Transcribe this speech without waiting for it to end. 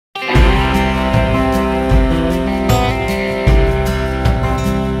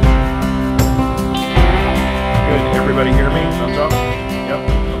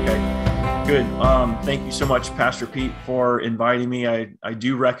Thank you so much, Pastor Pete, for inviting me. I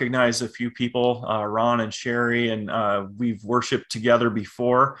do recognize a few people, Ron and Sherry, and we've worshiped together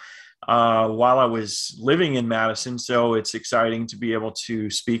before while I was living in Madison. So it's exciting to be able to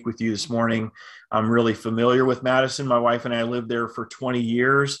speak with you this morning. I'm really familiar with Madison. My wife and I lived there for 20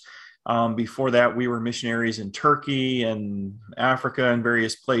 years. Before that, we were missionaries in Turkey and Africa and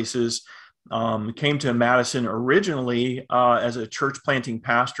various places. Came to Madison originally as a church planting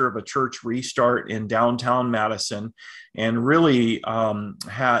pastor of a church restart in downtown Madison, and really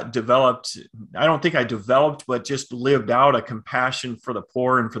had developed, I don't think I developed, but just lived out a compassion for the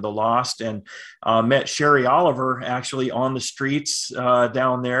poor and for the lost, and met Sherry Oliver actually on the streets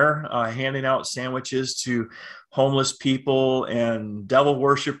down there, handing out sandwiches to homeless people and devil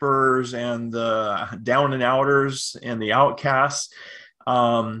worshipers and the down and outers and the outcasts. We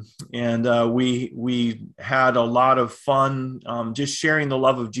had a lot of fun just sharing the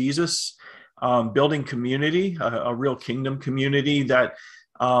love of Jesus, building community, a real kingdom community that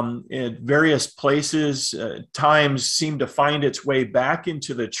in various places, times seemed to find its way back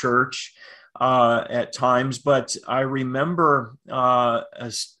into the church at times. But I remember a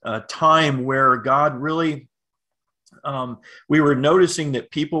time where God really we were noticing that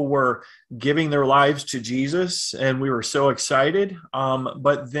people were giving their lives to Jesus, and we were so excited.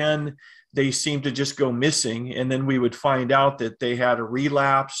 But then they seemed to just go missing, and then we would find out that they had a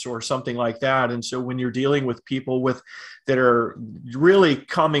relapse or something like that. And so when you're dealing with people that are really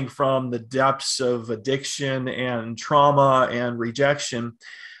coming from the depths of addiction and trauma and rejection,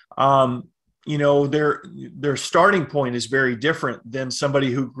 their starting point is very different than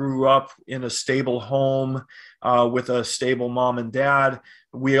somebody who grew up in a stable home with a stable mom and dad.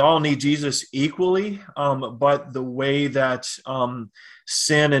 We all need Jesus equally, but the way that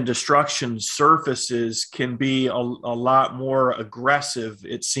sin and destruction surfaces can be a lot more aggressive,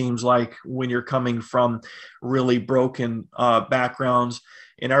 it seems like, when you're coming from really broken backgrounds.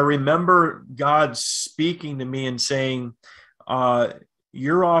 And I remember God speaking to me and saying,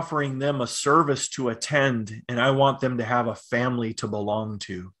 you're offering them a service to attend, and I want them to have a family to belong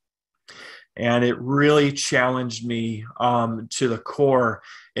to. And it really challenged me to the core.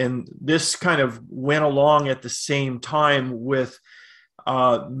 And this kind of went along at the same time with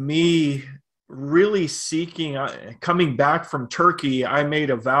me really seeking, coming back from Turkey. I made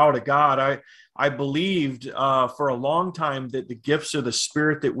a vow to God. I believed for a long time that the gifts of the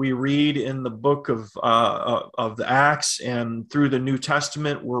Spirit that we read in the book of the Acts and through the New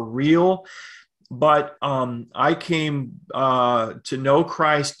Testament were real. But I came to know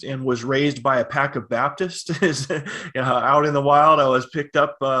Christ and was raised by a pack of Baptists. Out in the wild, I was picked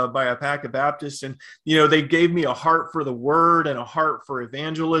up by a pack of Baptists, and they gave me a heart for the Word and a heart for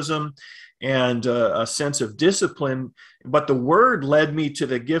evangelism and a sense of discipline. But the Word led me to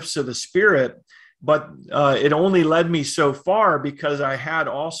the gifts of the Spirit. But it only led me so far because I had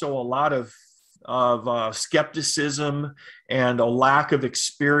also a lot of skepticism and a lack of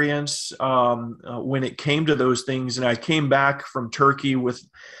experience when it came to those things. And I came back from Turkey with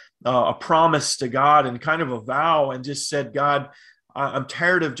a promise to God and kind of a vow, and just said, God, I'm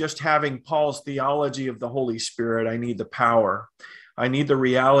tired of just having Paul's theology of the Holy Spirit. I need the power. I need the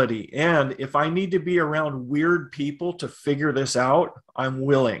reality. And if I need to be around weird people to figure this out, I'm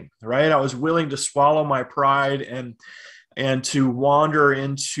willing, right? I was willing to swallow my pride and to wander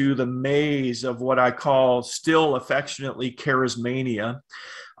into the maze of what I call still affectionately charismania.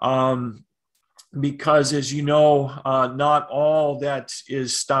 Because as you know, not all that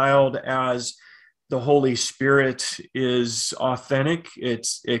is styled as the Holy Spirit is authentic.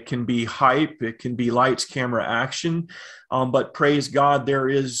 It can be hype, it can be lights, camera, action, but praise God, there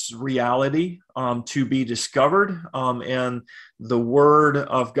is reality to be discovered, and the Word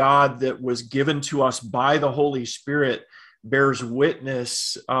of God that was given to us by the Holy Spirit bears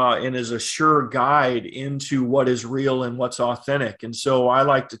witness and is a sure guide into what is real and what's authentic. And so I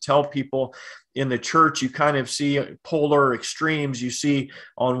like to tell people, in the church, you kind of see polar extremes. You see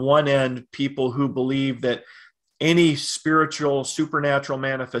on one end people who believe that any spiritual, supernatural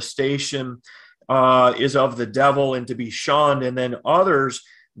manifestation is of the devil and to be shunned, and then others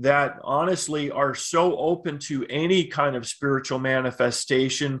that honestly are so open to any kind of spiritual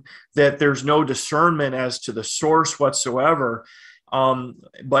manifestation that there's no discernment as to the source whatsoever.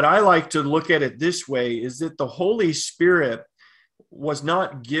 But I like to look at it this way, is that the Holy Spirit was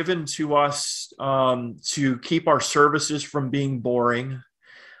not given to us to keep our services from being boring,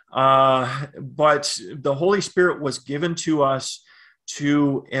 but the Holy Spirit was given to us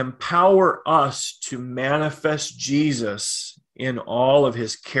to empower us to manifest Jesus in all of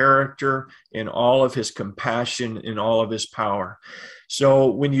his character, in all of his compassion, in all of his power.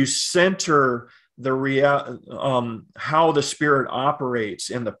 So when you center how the Spirit operates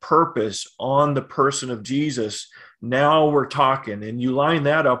and the purpose on the person of Jesus, now we're talking. And you line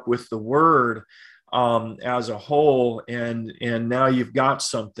that up with the Word as a whole, and now you've got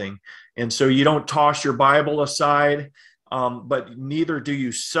something. And so you don't toss your Bible aside, but neither do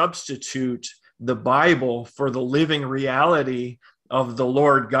you substitute the Bible for the living reality of the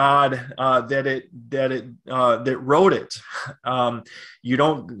Lord God that wrote it.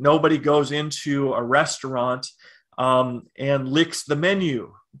 Nobody goes into a restaurant and licks the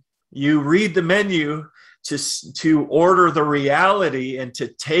menu. You read the menu to order the reality and to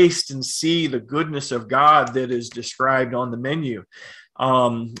taste and see the goodness of God that is described on the menu.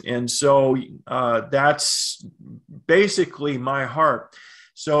 And so that's basically my heart.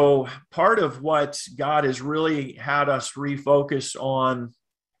 So part of what God has really had us refocus on,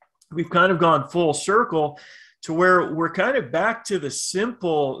 we've kind of gone full circle to where we're kind of back to the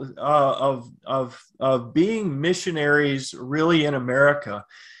simple of being missionaries really in America.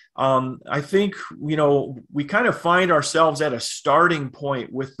 I think, we kind of find ourselves at a starting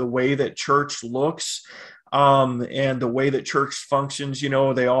point with the way that church looks and the way that church functions. They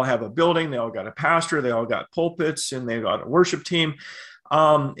all have a building, they all got a pastor, they all got pulpits, and they got a worship team.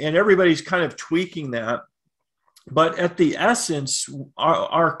 And everybody's kind of tweaking that. But at the essence,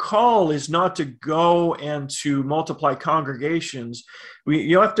 our call is not to go and to multiply congregations.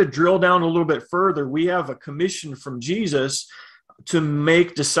 You have to drill down a little bit further. We have a commission from Jesus to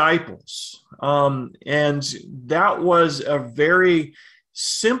make disciples. And that was a very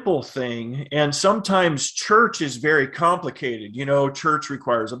simple thing. And sometimes church is very complicated. Church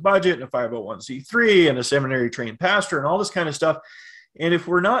requires a budget and a 501c3 and a seminary trained pastor and all this kind of stuff. And if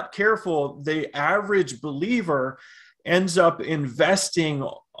we're not careful, the average believer ends up investing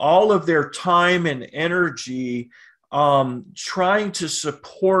all of their time and energy trying to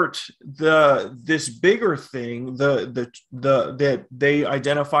support this bigger thing, that they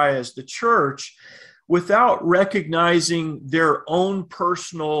identify as the church, without recognizing their own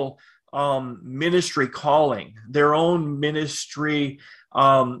personal ministry calling, their own ministry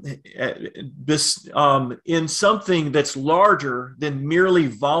in something that's larger than merely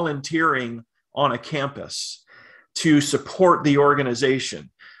volunteering on a campus to support the organization.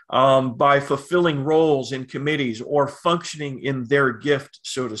 By fulfilling roles in committees or functioning in their gift,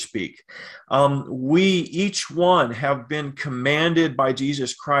 so to speak. We each one have been commanded by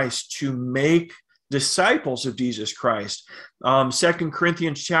Jesus Christ to make disciples of Jesus Christ. 2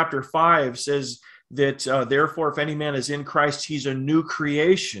 Corinthians chapter 5 says that therefore, if any man is in Christ, he's a new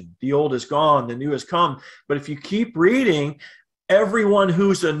creation. The old is gone, the new has come. But if you keep reading, everyone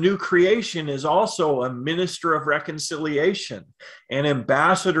who's a new creation is also a minister of reconciliation, an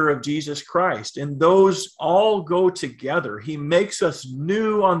ambassador of Jesus Christ. And those all go together. He makes us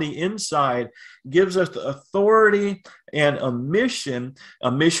new on the inside, gives us the authority and a mission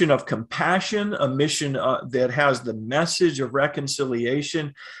of compassion, a mission that has the message of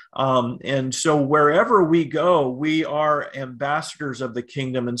reconciliation. And so wherever we go, we are ambassadors of the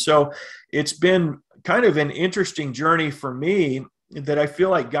kingdom. And so it's been kind of an interesting journey for me that I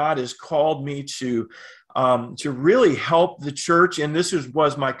feel like God has called me to really help the church. And this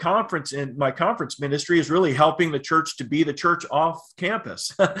was my conference, and my conference ministry is really helping the church to be the church off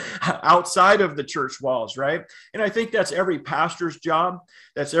campus, outside of the church walls, right? And I think that's every pastor's job.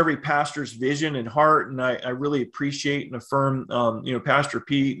 That's every pastor's vision and heart. And I really appreciate and affirm, Pastor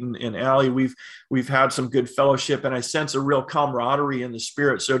Pete and Allie. We've had some good fellowship, and I sense a real camaraderie in the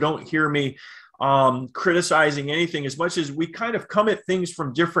spirit. So don't hear me criticizing anything, as much as we kind of come at things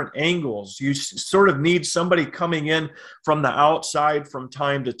from different angles. You sort of need somebody coming in from the outside from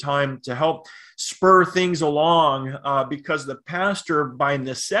time to time to help spur things along, because the pastor by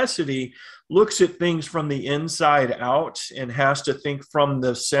necessity looks at things from the inside out and has to think from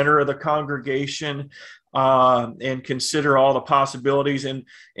the center of the congregation and consider all the possibilities. And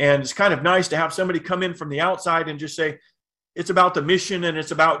it's kind of nice to have somebody come in from the outside and just say, it's about the mission and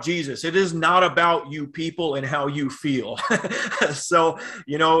it's about Jesus. It is not about you people and how you feel. So,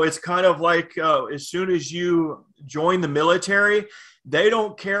 it's kind of like as soon as you join the military, they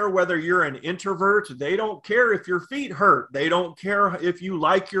don't care whether you're an introvert. They don't care if your feet hurt. They don't care if you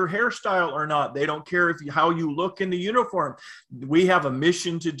like your hairstyle or not. They don't care how you look in the uniform. We have a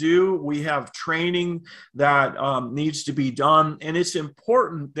mission to do. We have training that needs to be done. And it's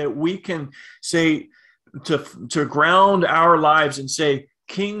important that we can say, to ground our lives and say,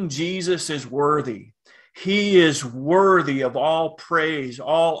 King Jesus is worthy. He is worthy of all praise,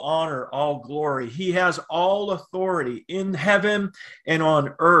 all honor, all glory. He has all authority in heaven and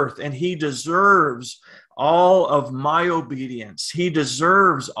on earth, and he deserves all of my obedience. He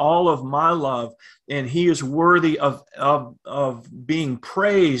deserves all of my love, and he is worthy of being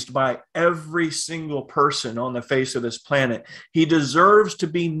praised by every single person on the face of this planet. He deserves to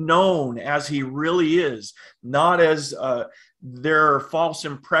be known as he really is, not as their false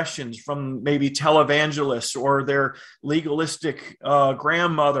impressions from maybe televangelists or their legalistic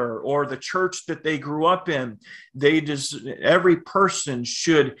grandmother or the church that they grew up in. Every person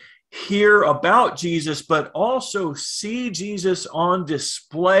should hear about Jesus, but also see Jesus on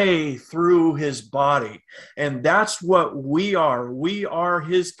display through his body. And that's what we are. We are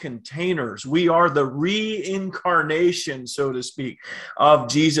his containers. We are the reincarnation, so to speak, of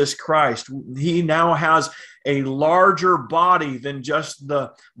Jesus Christ. He now has a larger body than just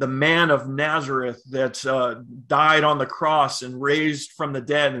the man of Nazareth that died on the cross and raised from the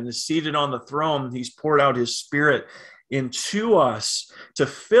dead and is seated on the throne. He's poured out his Spirit into us to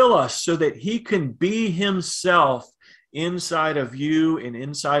fill us so that he can be himself inside of you and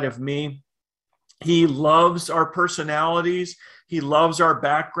inside of me. He loves our personalities. He loves our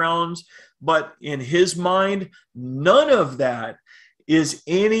backgrounds. But in his mind, none of that is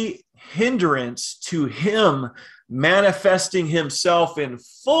any hindrance to him manifesting himself in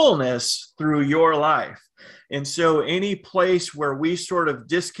fullness through your life. And so any place where we sort of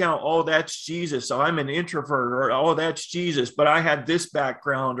discount, oh, that's Jesus, I'm an introvert, or oh, that's Jesus, but I had this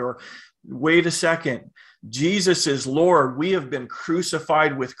background, or wait a second, Jesus is Lord. We have been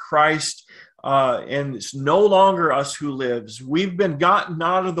crucified with Christ, and it's no longer us who lives. We've been gotten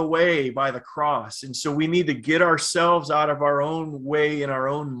out of the way by the cross. And so we need to get ourselves out of our own way in our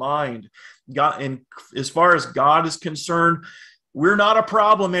own mind. God, and as far as God is concerned, we're not a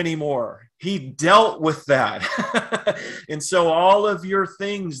problem anymore. He dealt with that. And so all of your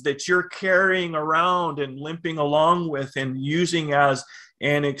things that you're carrying around and limping along with and using as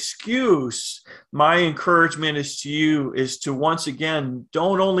an excuse, my encouragement is to you is to once again,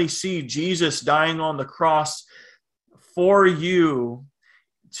 don't only see Jesus dying on the cross for you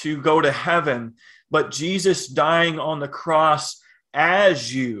to go to heaven, but Jesus dying on the cross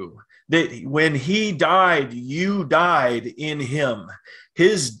as you. That when he died, you died in him.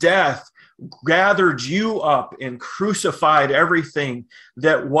 His death gathered you up and crucified everything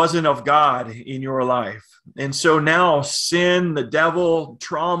that wasn't of God in your life. And so now sin, the devil,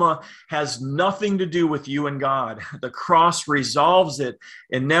 trauma has nothing to do with you and God. The cross resolves it.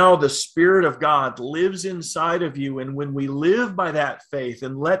 And now the Spirit of God lives inside of you. And when we live by that faith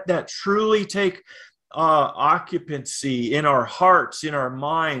and let that truly take occupancy in our hearts, in our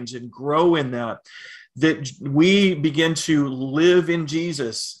minds, and grow in that we begin to live in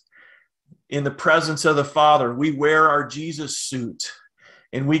Jesus, in the presence of the Father. We wear our Jesus suit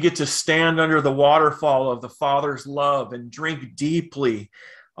and we get to stand under the waterfall of the Father's love and drink deeply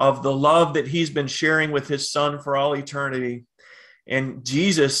of the love that he's been sharing with his Son for all eternity. And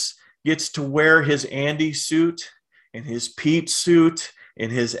Jesus gets to wear his Andy suit and his Pete suit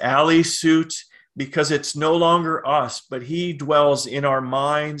and his Allie suit, because it's no longer us, but he dwells in our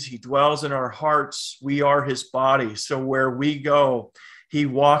minds. He dwells in our hearts. We are his body. So where we go, he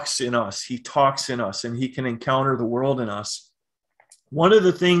walks in us, he talks in us, and he can encounter the world in us. One of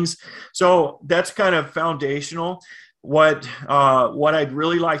the things, so that's kind of foundational. What I'd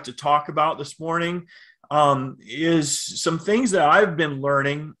really like to talk about this morning is some things that I've been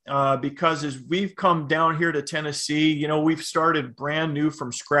learning because as we've come down here to Tennessee, we've started brand new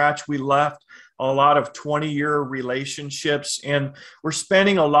from scratch. We left a lot of 20-year relationships, and we're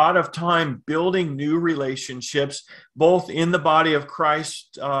spending a lot of time building new relationships, both in the body of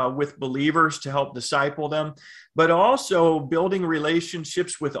Christ with believers to help disciple them, but also building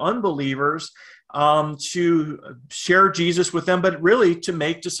relationships with unbelievers to share Jesus with them, but really to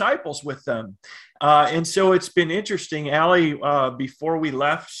make disciples with them. And so it's been interesting. Allie, before we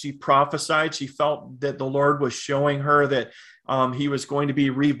left, she prophesied. She felt that the Lord was showing her that he was going to be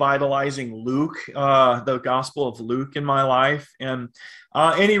revitalizing Luke, the Gospel of Luke in my life. And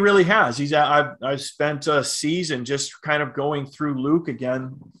he really has. I've spent a season just kind of going through Luke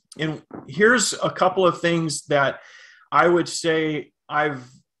again. And here's a couple of things that I would say I'm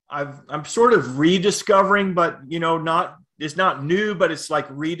sort of rediscovering, but it's not new, but it's like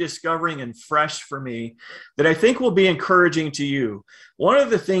rediscovering and fresh for me, that I think will be encouraging to you. One of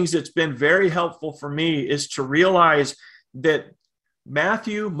the things that's been very helpful for me is to realize that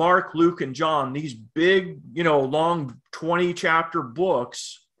Matthew, Mark, Luke, and John, these big, long 20-chapter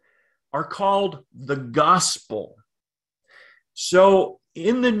books, are called the gospel. So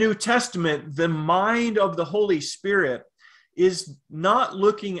in the New Testament, the mind of the Holy Spirit is not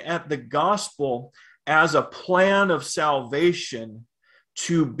looking at the gospel as a plan of salvation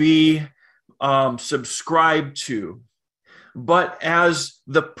to be subscribe to, but as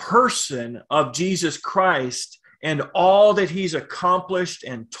the person of Jesus Christ and all that he's accomplished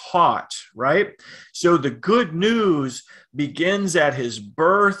and taught, right? So the good news begins at his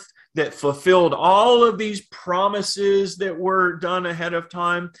birth that fulfilled all of these promises that were done ahead of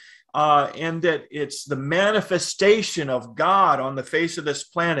time, and that it's the manifestation of God on the face of this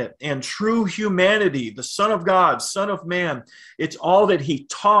planet and true humanity, the Son of God, Son of Man. It's all that he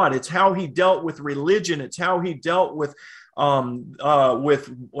taught. It's how he dealt with religion. It's how he dealt with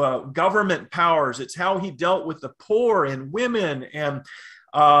government powers. It's how he dealt with the poor and women and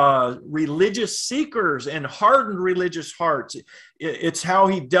religious seekers and hardened religious hearts. It's how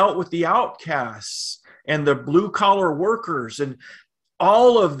he dealt with the outcasts and the blue-collar workers and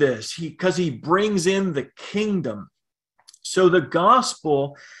all of this, because he brings in the kingdom. So the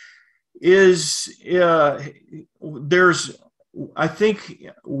gospel is, I think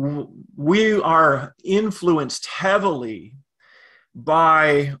we are influenced heavily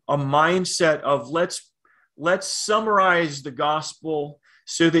by a mindset of let's summarize the gospel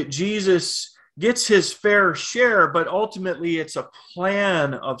so that Jesus gets his fair share, but ultimately it's a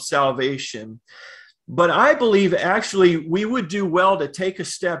plan of salvation. But I believe actually we would do well to take a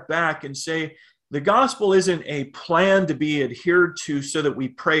step back and say the gospel isn't a plan to be adhered to so that we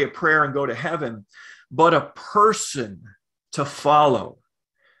pray a prayer and go to heaven, but a person to follow,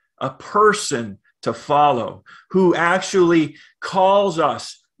 a person to follow who actually calls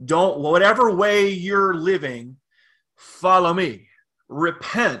us, whatever way you're living, follow me,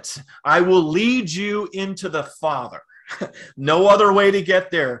 repent, I will lead you into the Father. No other way to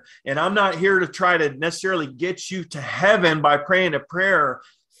get there. And I'm not here to try to necessarily get you to heaven by praying a prayer.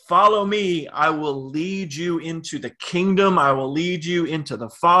 Follow me. I will lead you into the kingdom. I will lead you into the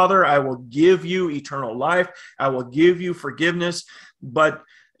Father. I will give you eternal life. I will give you forgiveness. But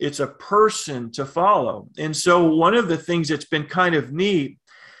it's a person to follow. And so one of the things that's been kind of neat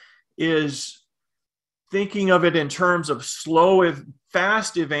is thinking of it in terms of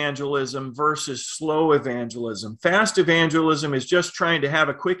fast evangelism versus slow evangelism. Fast evangelism is just trying to have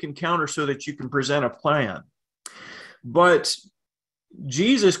a quick encounter so that you can present a plan. But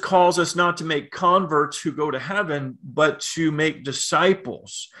Jesus calls us not to make converts who go to heaven, but to make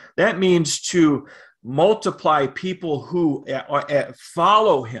disciples. That means to multiply people who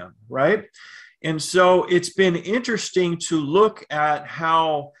follow him, right? And so it's been interesting to look at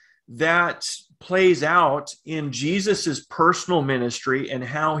how that plays out in Jesus's personal ministry and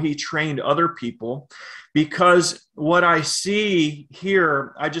how he trained other people. Because what I see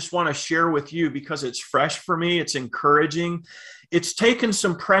here, I just want to share with you because it's fresh for me, it's encouraging. It's taken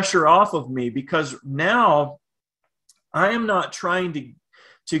some pressure off of me because now I am not trying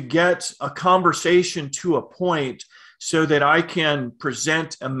to get a conversation to a point so that I can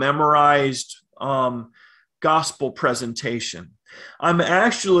present a memorized gospel presentation. I'm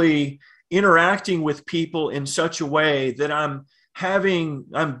actually interacting with people in such a way that I'm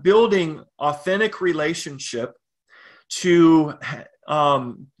building authentic relationship to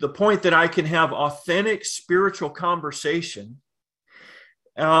the point that I can have authentic spiritual conversation,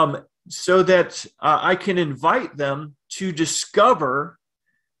 so that I can invite them to discover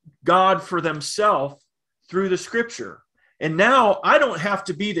God for themselves through the scripture. And now I don't have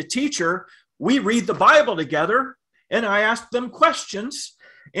to be the teacher. We read the Bible together and I ask them questions,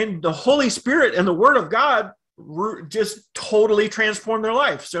 and the Holy Spirit and the Word of God just totally transform their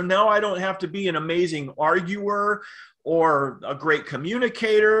life. So now I don't have to be an amazing arguer or a great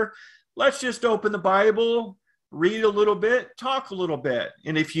communicator. Let's just open the Bible, read a little bit, talk a little bit.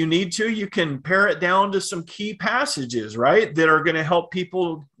 And if you need to, you can pare it down to some key passages, right, that are going to help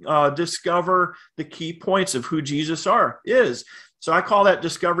people discover the key points of who Jesus is. So I call that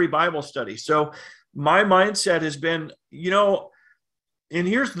Discovery Bible Study. So my mindset has been, and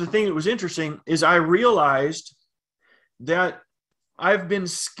here's the thing that was interesting, is I realized that I've been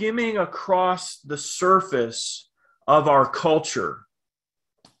skimming across the surface of our culture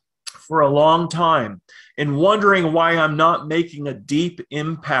for a long time and wondering why I'm not making a deep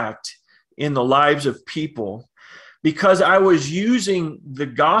impact in the lives of people, because I was using the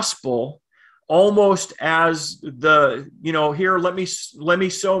gospel almost as here, let me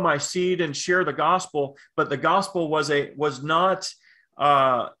sow my seed and share the gospel. But the gospel was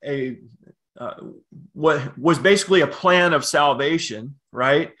basically a plan of salvation,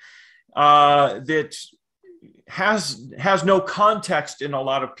 right? That has no context in a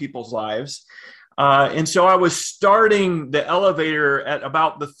lot of people's lives. And so I was starting the elevator at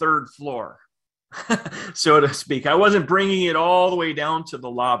about the third floor, so to speak. I wasn't bringing it all the way down to the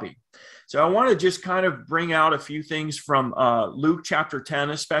lobby. So I want to just kind of bring out a few things from Luke chapter 10,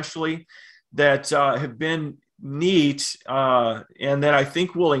 especially, that have been neat and that I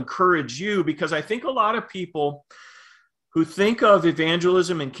think will encourage you, because I think a lot of people who think of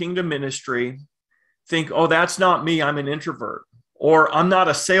evangelism and kingdom ministry think, oh, that's not me, I'm an introvert, or I'm not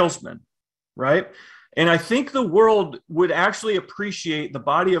a salesman, right? And I think the world would actually appreciate the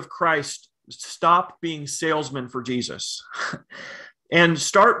body of Christ stop being salesmen for Jesus and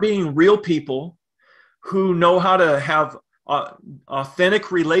start being real people who know how to have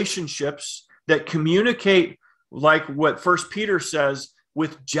authentic relationships that communicate, like what First Peter says,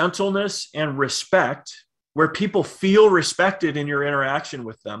 with gentleness and respect, where people feel respected in your interaction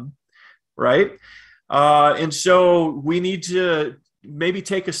with them, right? And so we need to maybe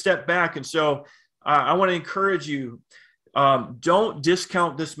take a step back. And so I want to encourage you, don't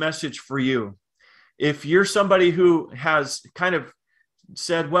discount this message for you. If you're somebody who has kind of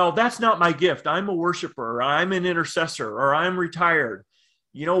said, well, that's not my gift, I'm a worshiper, or I'm an intercessor, or I'm retired,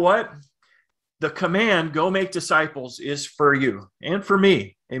 you know what? The command, go make disciples, is for you and for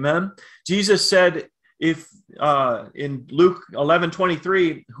me. Amen. Jesus said, if in Luke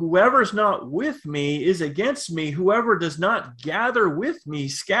 11:23, whoever's not with me is against me. Whoever does not gather with me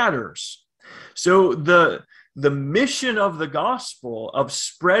scatters. So the mission of the gospel, of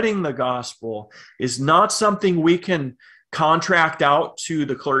spreading the gospel, is not something we can contract out to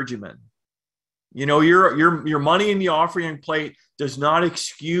the clergyman. You know, your money in the offering plate does not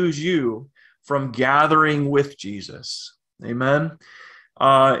excuse you from gathering with Jesus. Amen.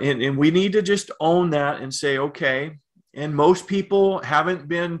 And we need to just own that and say, okay. And most people haven't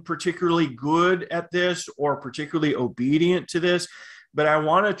been particularly good at this or particularly obedient to this. But I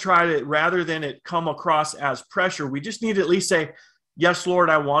want to try to, rather than it come across as pressure, we just need to at least say, yes, Lord,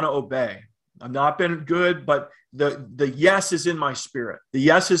 I want to obey. I've not been good, but the yes is in my spirit. The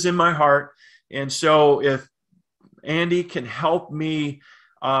yes is in my heart. And so if Andy can help me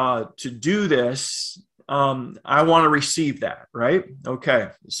to do this, I want to receive that, right? Okay.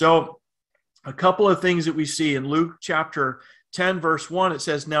 So a couple of things that we see in Luke chapter 10, verse 1, it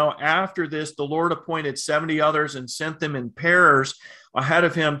says, now after this, the Lord appointed 70 others and sent them in pairs ahead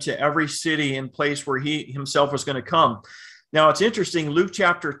of him to every city and place where he himself was going to come. Now, it's interesting. Luke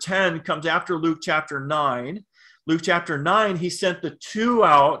chapter 10 comes after Luke chapter 9. Luke chapter 9, he sent the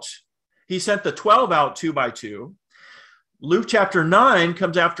 12 out two by two. Luke chapter 9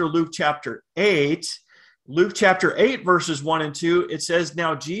 comes after Luke chapter 8. Luke chapter 8, verses 1 and 2, it says,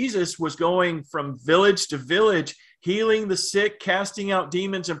 now Jesus was going from village to village, healing the sick, casting out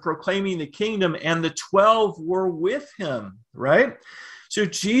demons, and proclaiming the kingdom, and the 12 were with him, right? So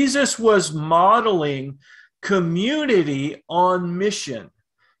Jesus was modeling community on mission,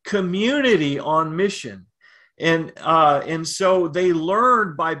 community on mission. And so they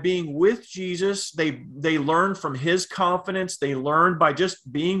learned by being with Jesus. They learned from his confidence. They learned by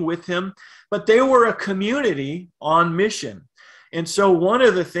just being with him. But they were a community on mission. And so one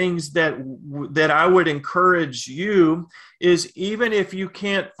of the things that I would encourage you is, even if you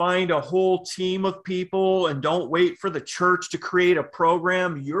can't find a whole team of people and don't wait for the church to create a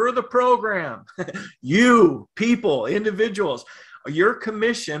program, you're the program. You, people, individuals, your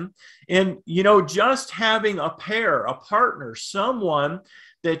commission. And, you know, just having a pair, a partner, someone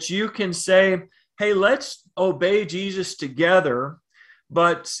that you can say, hey, let's obey Jesus together,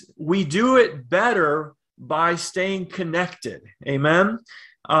 but we do it better by staying connected. Amen.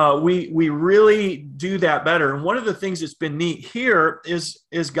 We really do that better. And one of the things that's been neat here is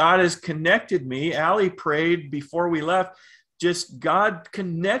God has connected me. Allie prayed before we left, just God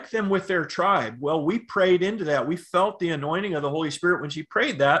connect them with their tribe. Well, we prayed into that. We felt the anointing of the Holy Spirit when she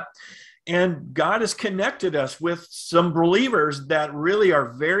prayed that. And God has connected us with some believers that really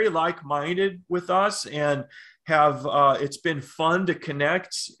are very like-minded with us, and have it's been fun to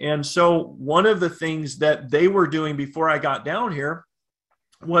connect. And so one of the things that they were doing before I got down here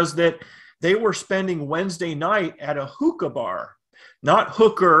was that they were spending Wednesday night at a hookah bar. Not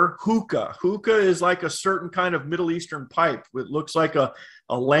hooker, hookah. Hookah is like a certain kind of Middle Eastern pipe. It looks like a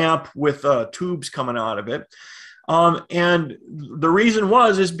lamp with tubes coming out of it. And the reason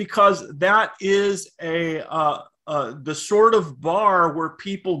is because that is the sort of bar where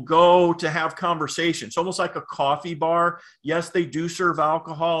people go to have conversations, almost like a coffee bar. Yes, they do serve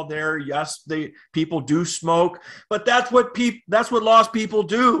alcohol there. Yes, people do smoke, but that's what lost people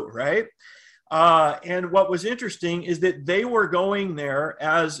do, right? And what was interesting is that they were going there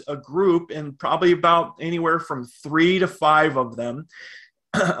as a group, and probably about anywhere from 3 to 5 of them,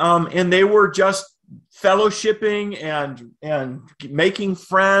 and they were just fellowshipping and making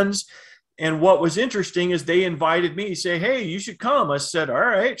friends. And what was interesting is they invited me, say, hey, you should come. I said, all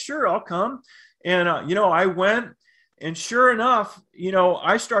right, sure, I'll come. And, I went, And sure enough,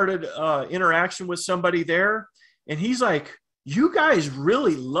 I started interaction with somebody there, and he's like, you guys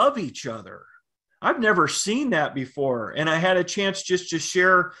really love each other. I've never seen that before. And I had a chance just to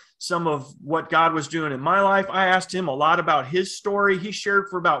share some of what God was doing in my life. I asked him a lot about his story. He shared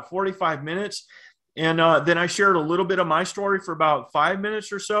for about 45 minutes. And then I shared a little bit of my story for about 5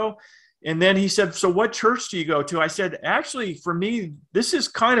 minutes or so. And then he said, so what church do you go to? I said, actually, for me, this is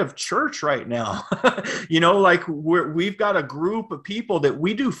kind of church right now. Like we've got a group of people that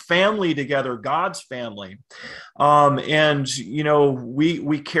we do family together, God's family. And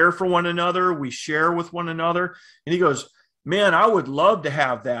we care for one another. We share with one another. And he goes, man, I would love to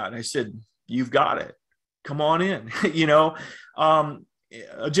have that. And I said, you've got it. Come on in,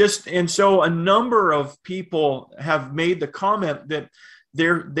 and so a number of people have made the comment that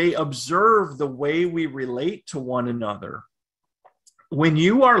they observe the way we relate to one another. When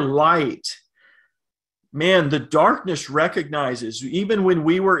you are light, man, the darkness recognizes. Even when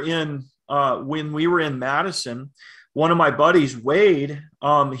we were in Madison, one of my buddies, Wade,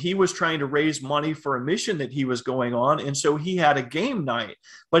 he was trying to raise money for a mission that he was going on. And so he had a game night,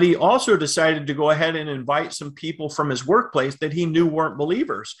 but he also decided to go ahead and invite some people from his workplace that he knew weren't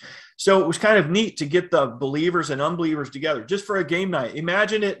believers. So it was kind of neat to get the believers and unbelievers together just for a game night.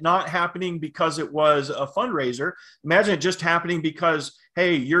 Imagine it not happening because it was a fundraiser. Imagine it just happening because,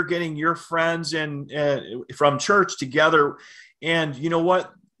 hey, you're getting your friends and from church together. And you know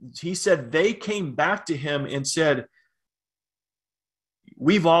what? He said they came back to him and said,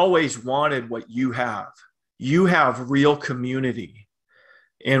 we've always wanted what you have. You have real community,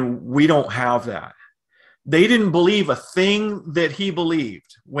 and we don't have that. They didn't believe a thing that he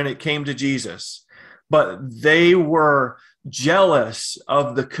believed when it came to Jesus, but they were jealous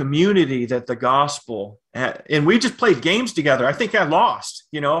of the community that the gospel had. And we just played games together. I think I lost,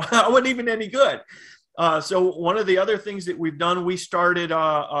 I wasn't even any good. So one of the other things that we've done, we started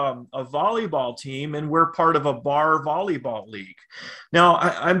a volleyball team, and we're part of a bar volleyball league. Now,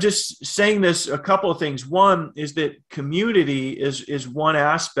 I'm just saying this, a couple of things. One is that community is one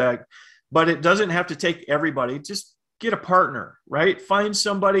aspect, but it doesn't have to take everybody. Just get a partner, right? Find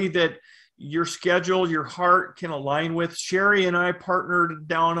somebody that your schedule, your heart can align with. Sherry and I partnered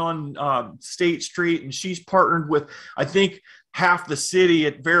down on State Street, and she's partnered with, I think, half the city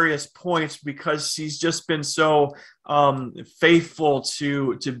at various points because she's just been so faithful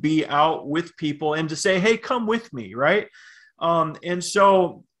to be out with people and to say, hey, come with me, right? And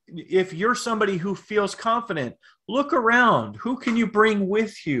so if you're somebody who feels confident, look around. Who can you bring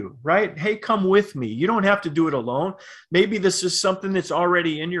with you, right? Hey, come with me. You don't have to do it alone. Maybe this is something that's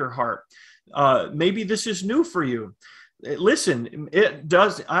already in your heart. Maybe this is new for you. Listen, it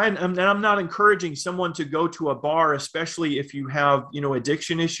does. I'm not encouraging someone to go to a bar, especially if you have,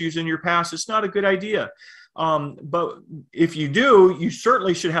 addiction issues in your past. It's not a good idea. But if you do, you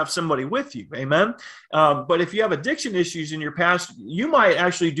certainly should have somebody with you. Amen. But if you have addiction issues in your past, you might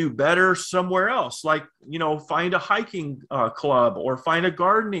actually do better somewhere else. Like, find a hiking club, or find a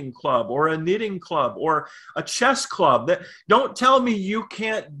gardening club, or a knitting club, or a chess club. Don't tell me you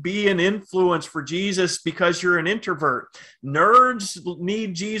can't be an influence for Jesus because you're an introvert. Nerds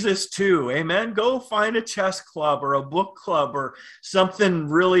need Jesus too. Amen. Go find a chess club or a book club or something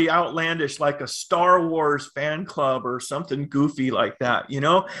really outlandish like a Star Wars fan club or something goofy like that,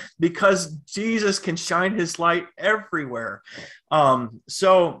 because Jesus can shine his light everywhere.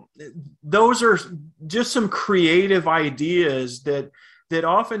 So those are just some creative ideas that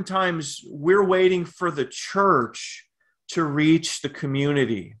oftentimes we're waiting for the church to reach the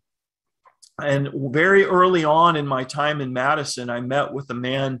community. And very early on in my time in Madison, I met with a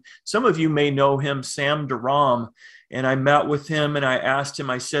man, some of you may know him, Sam Durham. And I met with him and I asked him,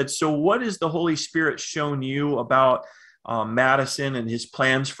 I said, so what has the Holy Spirit shown you about Madison and his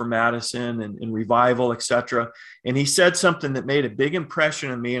plans for Madison and revival, etc.? And he said something that made a big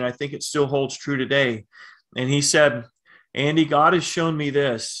impression on me, and I think it still holds true today. And he said, Andy, God has shown me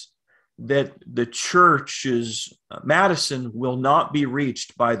this, that the church's Madison will not be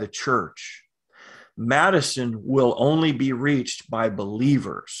reached by the church. Madison will only be reached by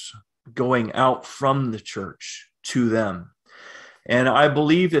believers going out from the church to them. And I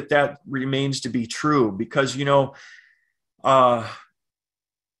believe that remains to be true because,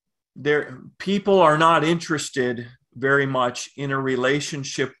 people are not interested very much in a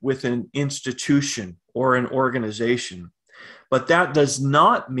relationship with an institution or an organization. But that does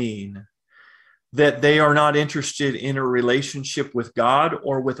not mean that they are not interested in a relationship with God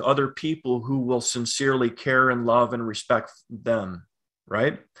or with other people who will sincerely care and love and respect them,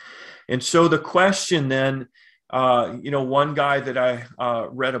 right? And so the question then, one guy that I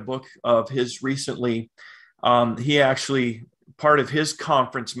read a book of his recently, He actually, part of his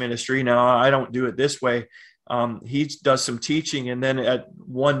conference ministry, now I don't do it this way, he does some teaching, and then at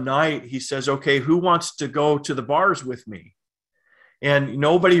one night he says, okay, who wants to go to the bars with me? And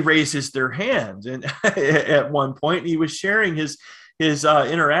nobody raises their hand. And at one point he was sharing his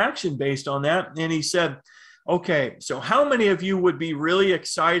interaction based on that. And he said, okay, so how many of you would be really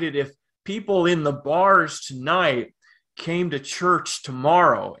excited if people in the bars tonight came to church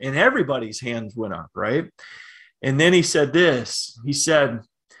tomorrow? And everybody's hands went up, right? And then he said this, he said,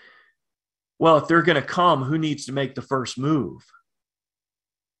 well, if they're going to come, who needs to make the first move?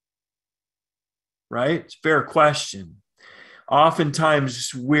 Right? It's a fair question.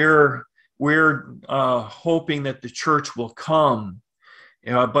 Oftentimes we're hoping that the church will come.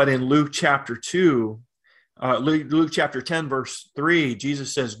 But in Luke chapter 10, verse 3,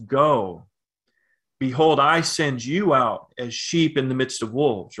 Jesus says, go. Behold, I send you out as sheep in the midst of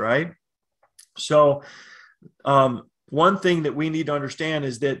wolves, right? So one thing that we need to understand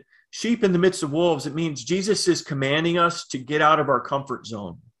is that sheep in the midst of wolves, it means Jesus is commanding us to get out of our comfort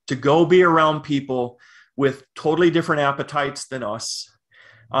zone, to go be around people with totally different appetites than us,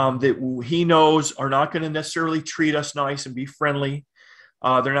 that he knows are not going to necessarily treat us nice and be friendly.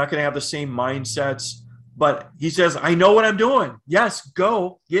 They're not going to have the same mindsets, but he says, I know what I'm doing. Yes,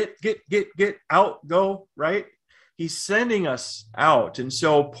 go, get out, go, right? He's sending us out. And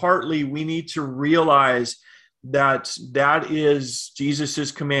so partly we need to realize that is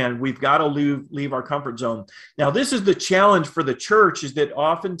Jesus's command. We've got to leave our comfort zone. Now, this is the challenge for the church, is that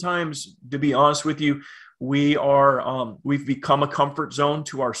oftentimes, to be honest with you, we've become a comfort zone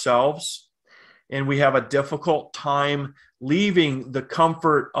to ourselves, and we have a difficult time leaving the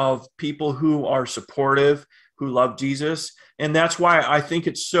comfort of people who are supportive, who love Jesus. And that's why I think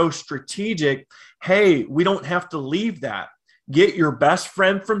it's so strategic. Hey, we don't have to leave that. Get your best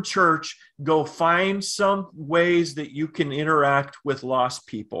friend from church, go find some ways that you can interact with lost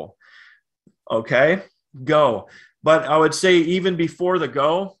people. Okay, go. But I would say even before the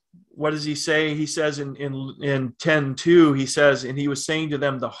go, what does he say? He says in 10:2, he says, and he was saying to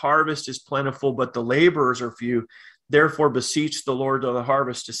them, the harvest is plentiful, but the laborers are few. Therefore, beseech the Lord of the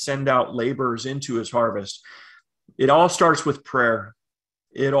harvest to send out laborers into his harvest. It all starts with prayer.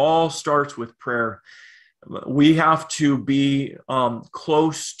 It all starts with prayer. We have to be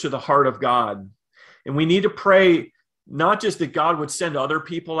close to the heart of God. And we need to pray, not just that God would send other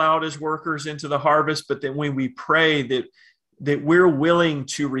people out as workers into the harvest, but that when we pray that we're willing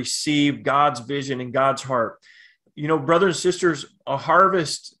to receive God's vision and God's heart. You know, brothers and sisters, a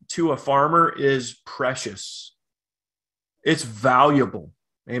harvest to a farmer is precious. It's valuable.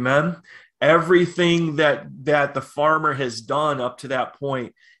 Amen. Everything that the farmer has done up to that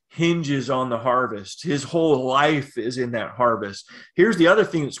point hinges on the harvest. His whole life is in that harvest. Here's the other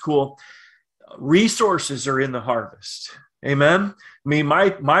thing that's cool. Resources are in the harvest. Amen. I mean,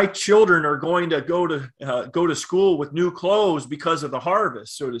 my children are going to go to school with new clothes because of the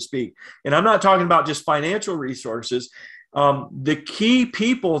harvest, so to speak. And I'm not talking about just financial resources. The key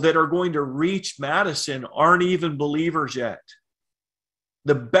people that are going to reach Madison aren't even believers yet.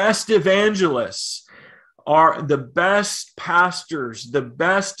 The best evangelists are the best pastors, the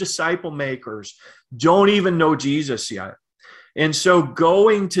best disciple makers don't even know Jesus yet. And so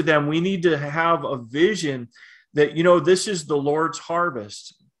going to them, we need to have a vision that, you know, this is the Lord's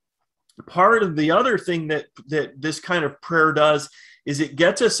harvest. Part of the other thing that this kind of prayer does is it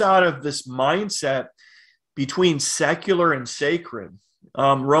gets us out of this mindset between secular and sacred.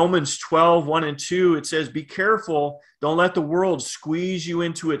 Romans 12:1-2, it says, be careful, don't let the world squeeze you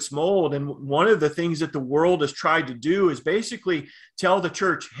into its mold. And one of the things that the world has tried to do is basically tell the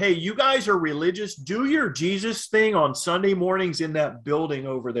church, hey, you guys are religious, do your Jesus thing on Sunday mornings in that building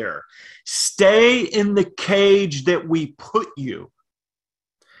over there. Stay in the cage that we put you.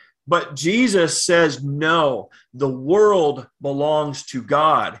 But Jesus says, no, the world belongs to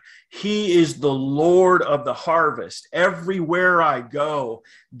God. He is the Lord of the harvest. Everywhere I go,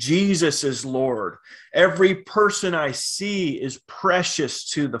 Jesus is Lord. Every person I see is precious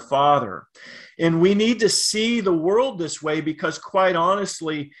to the Father. And we need to see the world this way because, quite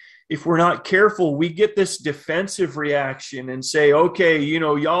honestly, if we're not careful, we get this defensive reaction and say, okay, you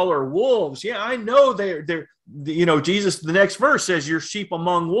know, y'all are wolves. Yeah, I know they're you know, Jesus, the next verse says you're sheep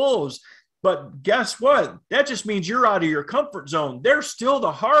among wolves. But guess what? That just means you're out of your comfort zone. They're still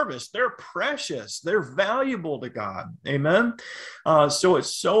the harvest. They're precious. They're valuable to God. Amen. So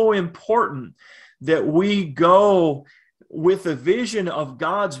it's so important that we go with a vision of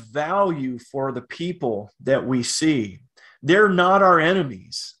God's value for the people that we see. They're not our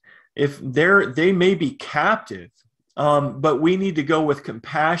enemies. If they may be captive, But we need to go with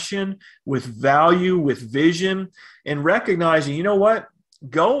compassion, with value, with vision, and recognizing, you know what?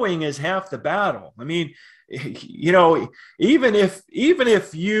 Going is half the battle. I mean, you know, even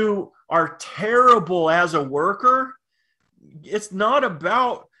if you are terrible as a worker, it's not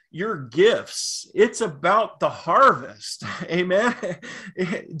about your gifts. It's about the harvest. Amen.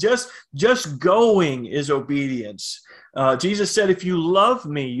 Just going is obedience. Jesus said, if you love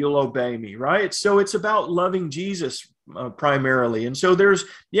me, you'll obey me, right? So it's about loving Jesus primarily. And so there's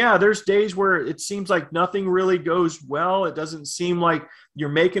days where it seems like nothing really goes well. It doesn't seem like you're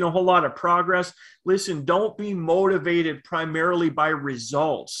making a whole lot of progress. Listen, don't be motivated primarily by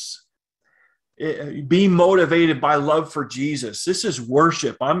results. Be motivated by love for Jesus. This is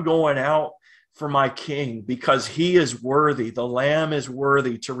worship. I'm going out for my King because he is worthy. The Lamb is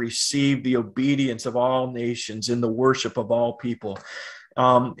worthy to receive the obedience of all nations and the worship of all people.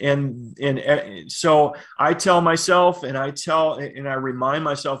 So I tell myself, and I remind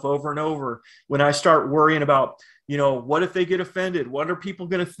myself over and over when I start worrying about, you know, what if they get offended? What are people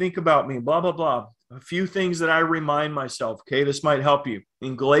going to think about me? Blah, blah, blah. A few things that I remind myself. Okay, this might help you.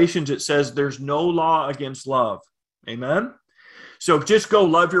 In Galatians, it says there's no law against love. Amen. So just go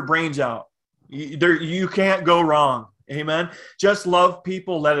love your brains out. You can't go wrong. Amen. Just love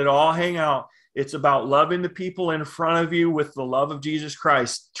people. Let it all hang out. It's about loving the people in front of you with the love of Jesus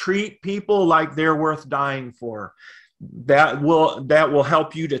Christ. Treat people like they're worth dying for. That will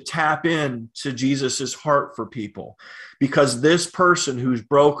help you to tap into Jesus's heart for people, because this person who's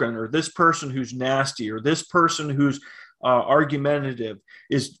broken, or this person who's nasty, or this person who's argumentative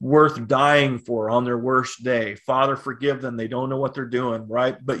is worth dying for on their worst day. Father, forgive them. They don't know what they're doing,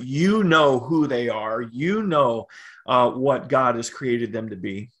 right? But you know who they are. You know what God has created them to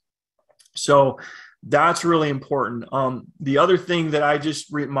be. So that's really important. The other thing that I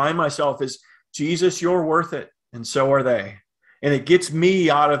just remind myself is, Jesus, you're worth it. And so are they. And it gets me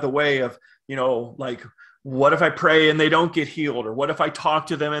out of the way of, you know, like, what if I pray and they don't get healed? Or what if I talk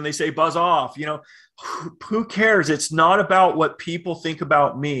to them and they say, buzz off? You know, who cares? It's not about what people think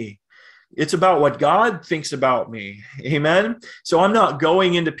about me. It's about what God thinks about me. Amen. So I'm not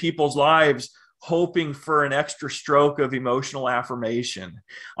going into people's lives hoping for an extra stroke of emotional affirmation.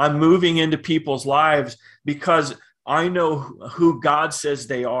 I'm moving into people's lives because I know who God says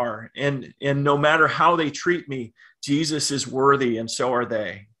they are. And no matter how they treat me, Jesus is worthy, and so are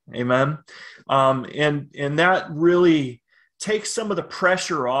they. Amen. And that really takes some of the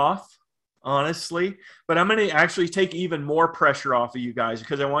pressure off, honestly. But I'm going to actually take even more pressure off of you guys,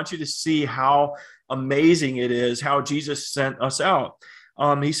 because I want you to see how amazing it is how Jesus sent us out.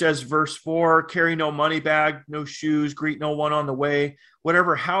 He says, verse 4, carry no money bag, no shoes, greet no one on the way.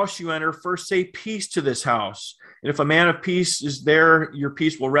 Whatever house you enter, first say peace to this house. And if a man of peace is there, your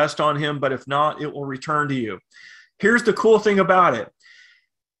peace will rest on him. But if not, it will return to you. Here's the cool thing about it.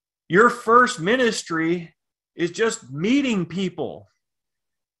 Your first ministry is just meeting people.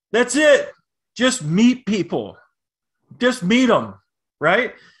 That's it. Just meet people. Just meet them,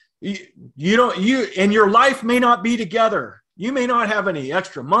 right? And your life may not be together. You may not have any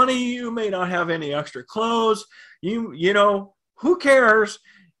extra money. You may not have any extra clothes. You know, who cares?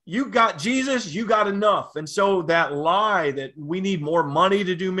 You got Jesus, you got enough. And so that lie that we need more money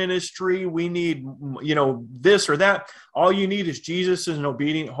to do ministry, we need, you know, this or that, all you need is Jesus and an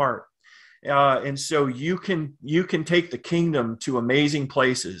obedient heart. And so you can take the kingdom to amazing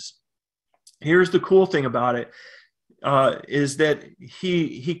places. Here's the cool thing about it, is that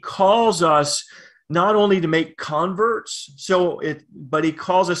he calls us not only to make converts, but he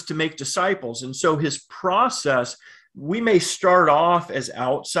calls us to make disciples. And so his process, we may start off as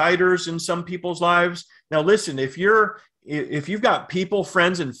outsiders in some people's lives. Now, listen, if you've got people,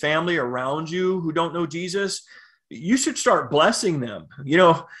 friends, and family around you who don't know Jesus, you should start blessing them. You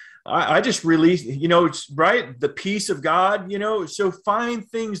know, I just released, you know, it's right, the peace of God, you know, so find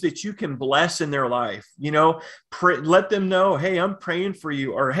things that you can bless in their life, you know, let them know, hey, I'm praying for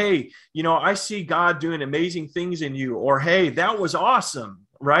you, or, hey, you know, I see God doing amazing things in you, or, hey, that was awesome,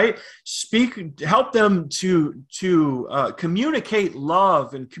 right? Help them to communicate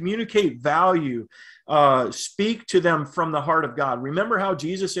love and communicate value, speak to them from the heart of God. Remember how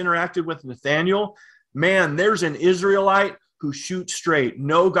Jesus interacted with Nathanael? Man, there's an Israelite who shoots straight,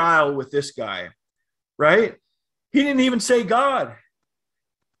 no guile with this guy, right? He didn't even say God.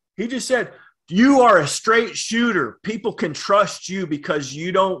 He just said, you are a straight shooter. People can trust you because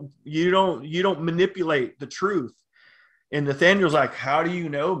you don't manipulate the truth. And Nathanael's like, how do you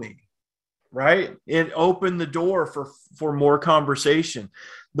know me? Right? It opened the door for more conversation.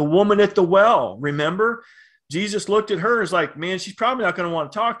 The woman at the well, remember? Jesus looked at her and was like, man, she's probably not going to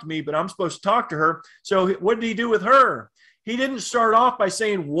want to talk to me, but I'm supposed to talk to her. So what did he do with her? He didn't start off by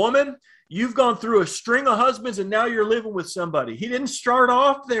saying, woman, you've gone through a string of husbands and now you're living with somebody. He didn't start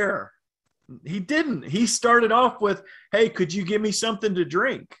off there. He didn't. He started off with, hey, could you give me something to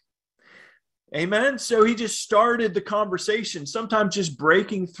drink? Amen. So he just started the conversation, sometimes just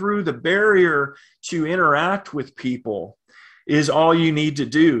breaking through the barrier to interact with people is all you need to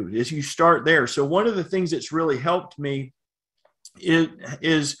do, is you start there. So one of the things that's really helped me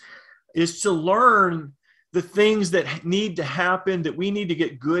is to learn the things that need to happen, that we need to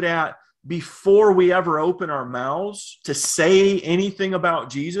get good at before we ever open our mouths to say anything about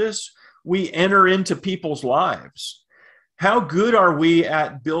Jesus. We enter into people's lives. How good are we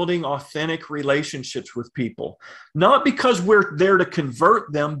at building authentic relationships with people? Not because we're there to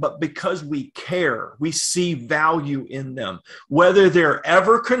convert them, but because we care. We see value in them, whether they're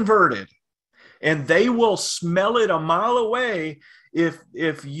ever converted. And they will smell it a mile away if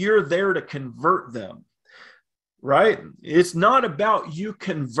you're there to convert them. Right? It's not about you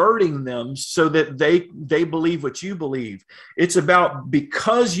converting them so that they believe what you believe. It's about,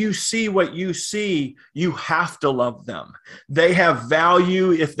 because you see what you see, you have to love them. They have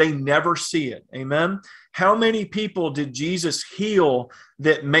value if they never see it. Amen. How many people did Jesus heal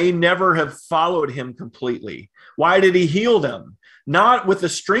that may never have followed him completely? Why did he heal them? Not with a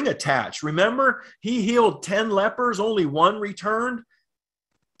string attached. Remember, he healed 10 lepers, only one returned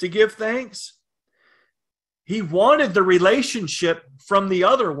to give thanks. He wanted the relationship from the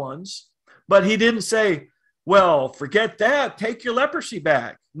other ones, but he didn't say, well, forget that, take your leprosy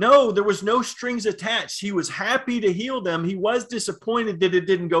back. No, there was no strings attached. He was happy to heal them. He was disappointed that it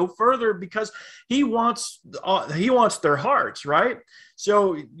didn't go further because he wants their hearts, right?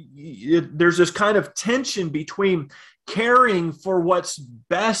 So there's this kind of tension between caring for what's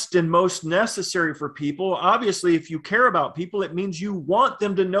best and most necessary for people. Obviously, if you care about people, it means you want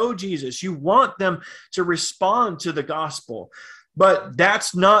them to know Jesus. You want them to respond to the gospel. But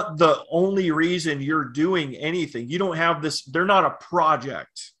that's not the only reason you're doing anything. You don't have this, they're not a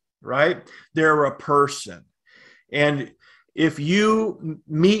project, right? They're a person. And if you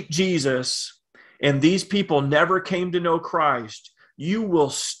meet Jesus and these people never came to know Christ, you will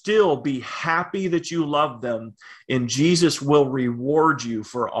still be happy that you love them, and Jesus will reward you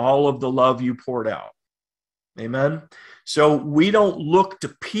for all of the love you poured out. Amen. So we don't look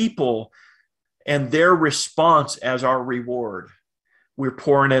to people and their response as our reward. We're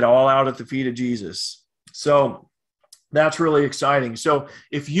pouring it all out at the feet of Jesus. So that's really exciting. So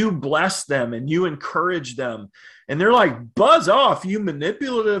if you bless them and you encourage them and they're like, buzz off, you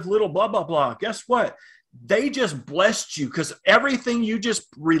manipulative little blah, blah, blah. Guess what? They just blessed you, because everything you just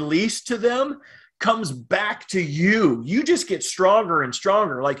released to them comes back to you. You just get stronger and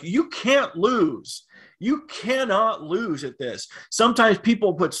stronger. Like, you can't lose. You cannot lose at this. Sometimes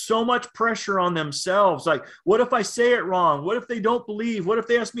people put so much pressure on themselves. Like, what if I say it wrong? What if they don't believe? What if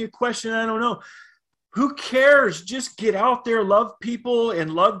they ask me a question I don't know? Who cares? Just get out there, love people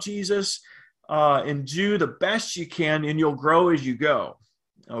and love Jesus, and do the best you can, and you'll grow as you go.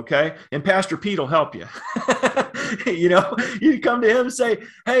 Okay. And Pastor Pete will help you. You come to him and say,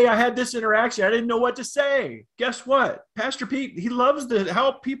 hey, I had this interaction. I didn't know what to say. Guess what? Pastor Pete, he loves to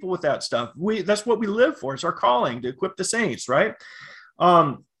help people with that stuff. That's what we live for. It's our calling, to equip the saints, right?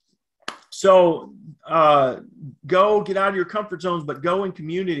 So go get out of your comfort zones, but go in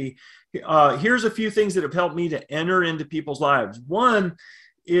community. Here's a few things that have helped me to enter into people's lives. One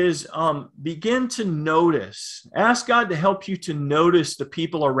is begin to notice. Ask God to help you to notice the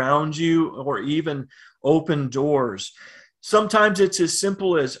people around you, or even open doors. Sometimes it's as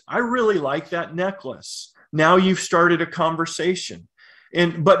simple as, I really like that necklace. Now you've started a conversation.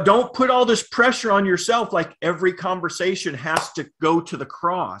 But don't put all this pressure on yourself, like every conversation has to go to the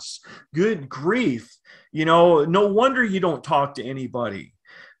cross. Good grief. No wonder you don't talk to anybody.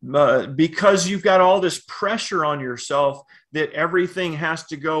 Because you've got all this pressure on yourself that everything has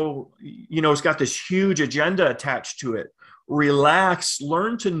to go, it's got this huge agenda attached to it. Relax,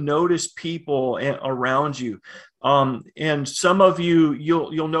 learn to notice people around you. And some of you,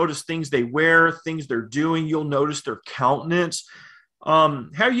 you'll notice things they wear, things they're doing. You'll notice their countenance. How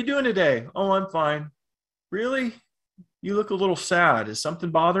are you doing today? Oh, I'm fine. Really? You look a little sad. Is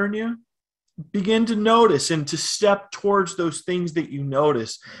something bothering you? Begin to notice and to step towards those things that you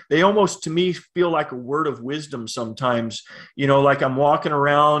notice. They almost, to me, feel like a word of wisdom sometimes, like I'm walking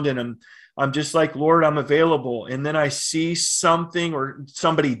around and I'm just like, Lord, I'm available. And then I see something, or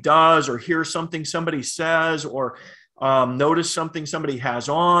somebody does, or hear something somebody says, or notice something somebody has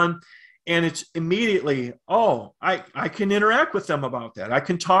on. And it's immediately, oh, I can interact with them about that. I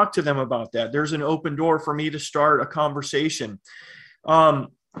can talk to them about that. There's an open door for me to start a conversation.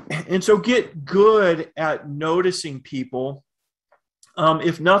 And so get good at noticing people.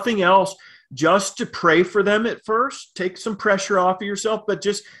 If nothing else, just to pray for them at first, take some pressure off of yourself, but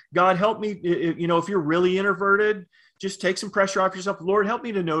just, God, help me. If you're really introverted, just take some pressure off yourself. Lord, help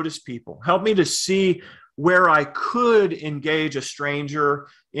me to notice people. Help me to see where I could engage a stranger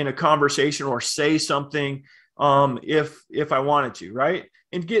in a conversation or say something if I wanted to, right?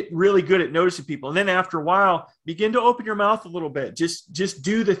 And get really good at noticing people. And then after a while, begin to open your mouth a little bit. Just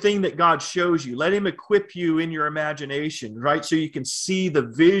do the thing that God shows you. Let him equip you in your imagination, right? So you can see the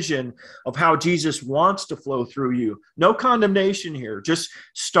vision of how Jesus wants to flow through you. No condemnation here. Just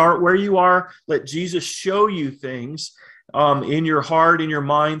start where you are. Let Jesus show you things in your heart, in your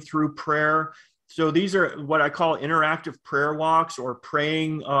mind, through prayer. So these are what I call interactive prayer walks, or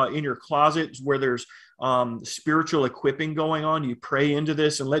praying in your closet, where there's spiritual equipping going on. You pray into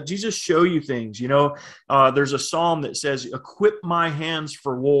this and let Jesus show you things. There's a psalm that says, equip my hands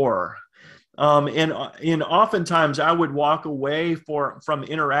for war. And oftentimes I would walk away from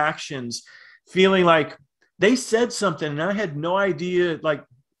interactions feeling like they said something and I had no idea, like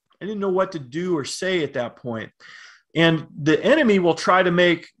I didn't know what to do or say at that point. And the enemy will try to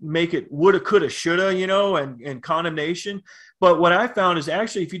make it woulda, coulda, shoulda, and condemnation. But what I found is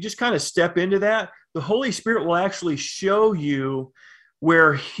actually, if you just kind of step into that, the Holy Spirit will actually show you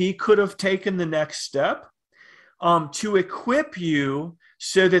where he could have taken the next step to equip you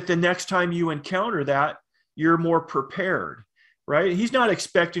so that the next time you encounter that, you're more prepared, right? He's not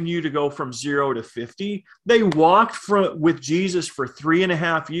expecting you to go from 0 to 50. They walked with Jesus for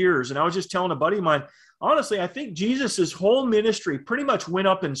 3.5 years. And I was just telling a buddy of mine, honestly, I think Jesus's whole ministry pretty much went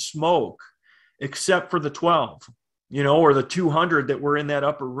up in smoke, except for the 12, or the 200 that were in that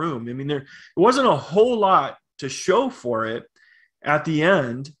upper room. I mean, there wasn't a whole lot to show for it at the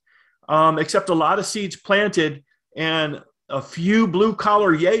end, except a lot of seeds planted and a few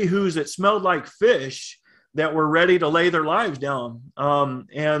blue-collar yahoos that smelled like fish that were ready to lay their lives down.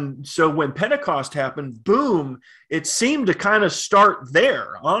 And so when Pentecost happened, boom, it seemed to kind of start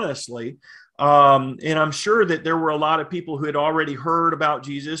there, honestly. And I'm sure that there were a lot of people who had already heard about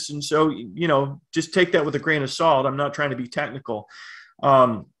Jesus. And so, just take that with a grain of salt. I'm not trying to be technical.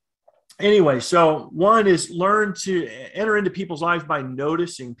 Anyway, so one is learn to enter into people's lives by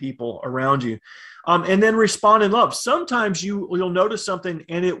noticing people around you. And then respond in love. Sometimes you'll notice something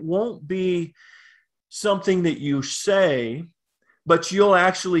and it won't be something that you say, but you'll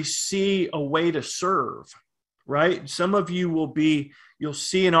actually see a way to serve, right? Some of you you'll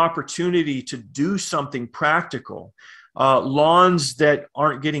see an opportunity to do something practical. Lawns that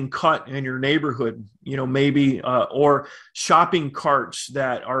aren't getting cut in your neighborhood, maybe, or shopping carts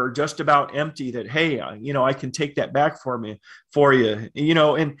that are just about empty that, hey, I can take that back for you,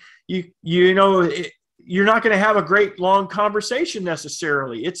 and you're not going to have a great long conversation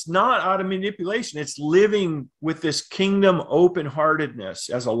necessarily. It's not out of manipulation. It's living with this kingdom open-heartedness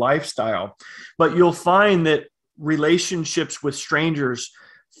as a lifestyle. But you'll find that relationships with strangers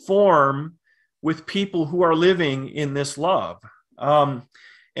form with people who are living in this love. And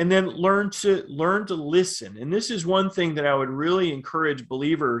then learn to listen. And this is one thing that I would really encourage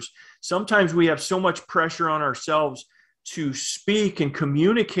believers. Sometimes we have so much pressure on ourselves to speak and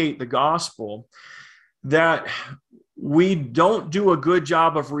communicate the gospel that we don't do a good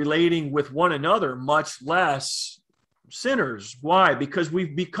job of relating with one another, much less sinners. Why? Because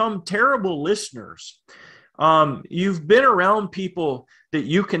we've become terrible listeners. You've been around people that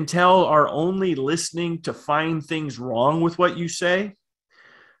you can tell are only listening to find things wrong with what you say.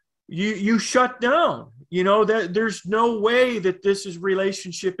 You shut down, that there's no way that this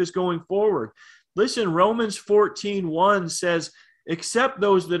relationship is going forward. Listen, Romans 14:1 says, accept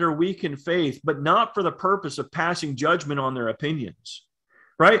those that are weak in faith, but not for the purpose of passing judgment on their opinions,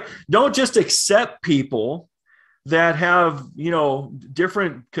 right? Don't just accept people that have,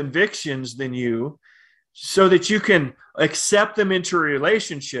 different convictions than you, so that you can accept them into a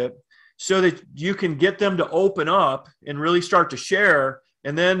relationship, so that you can get them to open up and really start to share.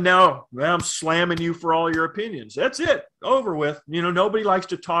 And then now I'm slamming you for all your opinions. That's it. Over with. Nobody likes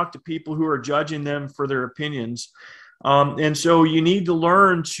to talk to people who are judging them for their opinions. And so you need to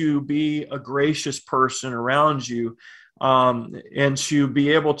learn to be a gracious person around you, and to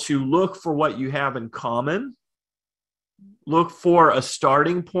be able to look for what you have in common. Look for a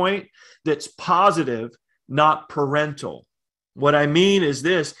starting point that's positive, not parental. What I mean is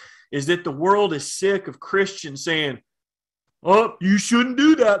that the world is sick of Christians saying, Oh, you shouldn't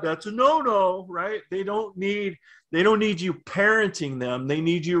do that. That's a no-no, right? They don't need you parenting them. They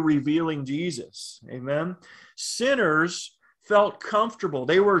need you revealing Jesus. Amen. Sinners felt comfortable.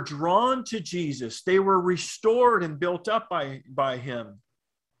 They were drawn to Jesus. They were restored and built up by him.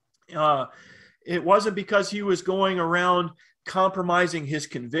 It wasn't because he was going around compromising his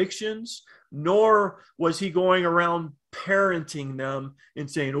convictions, nor was he going around parenting them and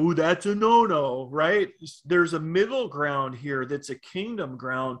saying, oh, that's a no-no, right? There's a middle ground here that's a kingdom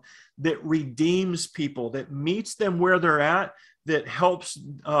ground that redeems people, that meets them where they're at, that helps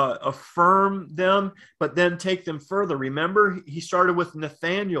affirm them, but then take them further. Remember, he started with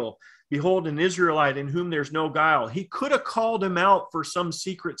Nathanael. Behold, an Israelite in whom there's no guile. He could have called him out for some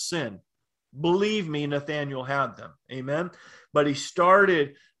secret sin. Believe me, Nathanael had them. Amen. But he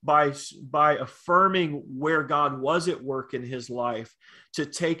started by affirming where God was at work in his life to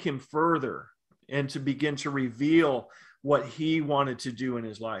take him further and to begin to reveal what he wanted to do in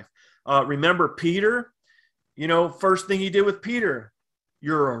his life. Remember Peter? First thing he did with Peter,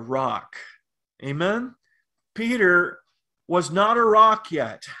 you're a rock. Amen. Peter was not a rock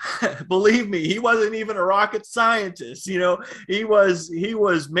yet. Believe me, he wasn't even a rocket scientist. He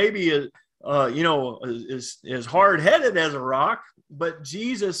was maybe as hard-headed as a rock, but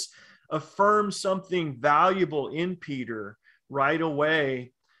Jesus affirmed something valuable in Peter right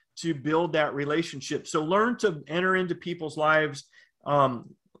away to build that relationship. So learn to enter into people's lives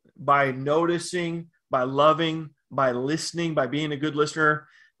by noticing, by loving, by listening, by being a good listener,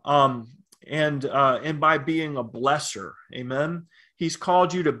 and by being a blesser. Amen. He's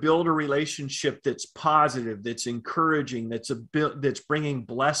called you to build a relationship that's positive, that's encouraging, that's bringing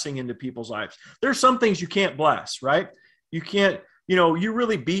blessing into people's lives. There's some things you can't bless, right? You can't, you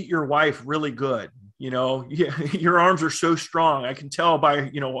really beat your wife really good. Your arms are so strong. I can tell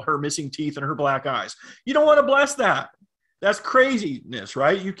by, her missing teeth and her black eyes. You don't want to bless that. That's craziness,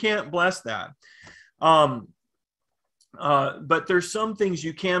 right? You can't bless that. But there's some things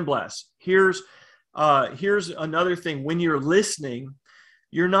you can bless. Here's another thing. When you're listening,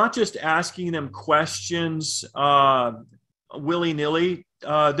 you're not just asking them questions willy-nilly.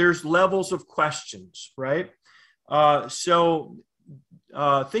 There's levels of questions, right? So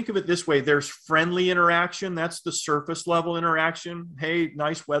think of it this way. There's friendly interaction. That's the surface level interaction. Hey,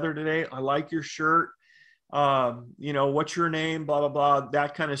 nice weather today. I like your shirt. What's your name? Blah, blah, blah.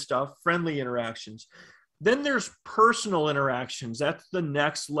 That kind of stuff. Friendly interactions. Then there's personal interactions. That's the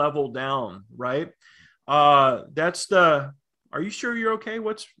next level down, right? Are you sure you're okay?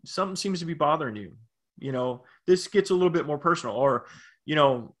 Something seems to be bothering you. This gets a little bit more personal. Or,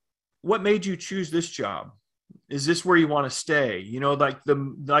 what made you choose this job? Is this where you want to stay?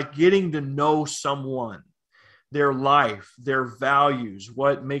 Like getting to know someone, their life, their values,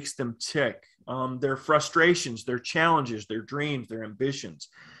 what makes them tick, their frustrations, their challenges, their dreams, their ambitions.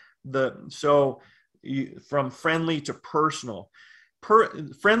 From friendly to personal.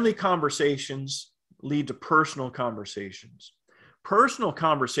 Friendly conversations lead to personal conversations. Personal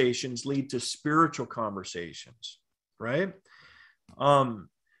conversations lead to spiritual conversations, right?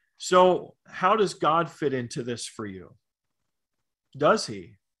 So how does God fit into this for you? Does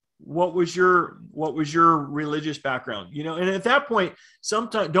he? What was your religious background? And at that point,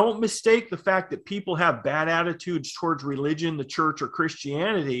 sometimes don't mistake the fact that people have bad attitudes towards religion, the church, or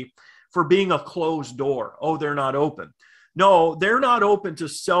Christianity for being a closed door. Oh, they're not open. No, they're not open to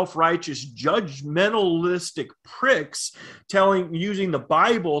self-righteous, judgmentalistic pricks using the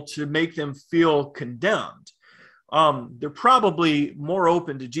Bible to make them feel condemned. They're probably more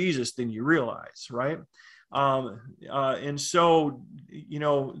open to Jesus than you realize, right? And so,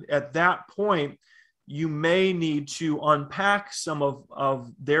 at that point, you may need to unpack some of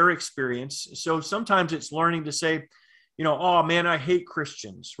their experience. So sometimes it's learning to say, oh man, I hate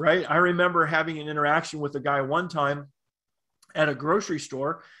Christians, right? I remember having an interaction with a guy one time at a grocery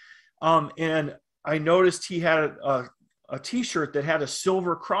store, and I noticed he had a t-shirt that had a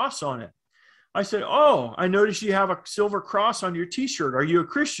silver cross on it. I said, oh, I noticed you have a silver cross on your t-shirt. Are you a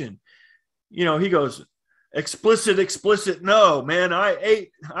Christian? He goes, explicit. No, man,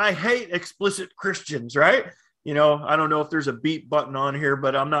 I hate explicit Christians, right? I don't know if there's a beep button on here,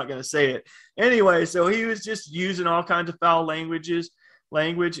 but I'm not going to say it. Anyway, so he was just using all kinds of foul language.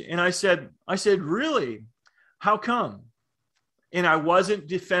 And I said, really? How come? And I wasn't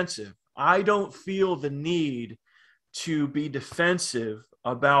defensive. I don't feel the need to be defensive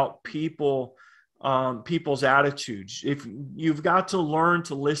about people's attitudes. If you've got to learn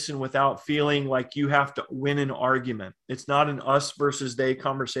to listen without feeling like you have to win an argument. It's not an us versus they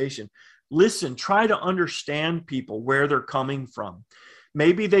conversation. Listen, try to understand people, where they're coming from.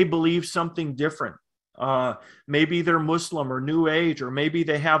 Maybe they believe something different. Maybe they're Muslim or New Age, or maybe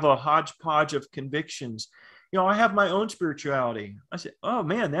they have a hodgepodge of convictions. I have my own spirituality. I said, oh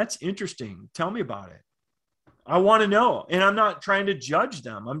man, that's interesting. Tell me about it. I want to know. And I'm not trying to judge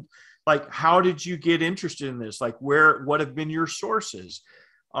them. I'm like, how did you get interested in this? Like, what have been your sources?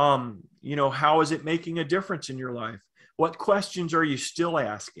 How is it making a difference in your life? What questions are you still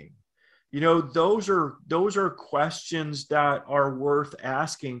asking? Those are questions that are worth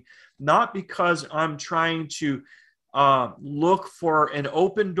asking, not because I'm trying to look for an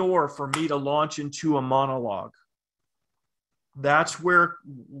open door for me to launch into a monologue. That's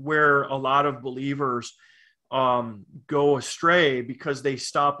where a lot of believers go astray, because they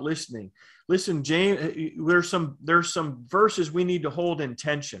stop listening. Listen, James, there's some verses we need to hold in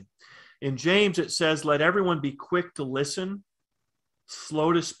tension. In James, it says, let everyone be quick to listen,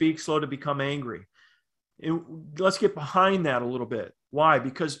 slow to speak, slow to become angry. And let's get behind that a little bit. Why?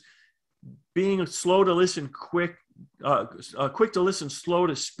 Because being slow to listen, quick to listen, slow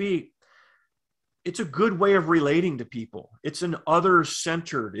to speak, it's a good way of relating to people. It's an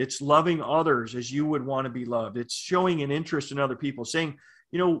other-centered. It's loving others as you would want to be loved. It's showing an interest in other people, saying,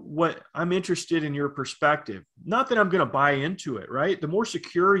 what, I'm interested in your perspective. Not that I'm going to buy into it, right? The more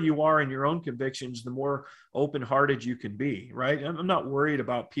secure you are in your own convictions, the more open-hearted you can be, right? I'm not worried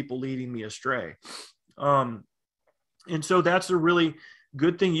about people leading me astray. And so that's a really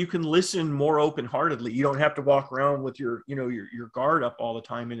good thing. You can listen more open-heartedly. You don't have to walk around with your guard up all the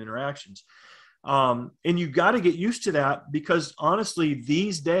time in interactions. And you got to get used to that, because honestly,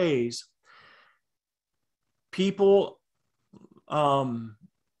 these days, people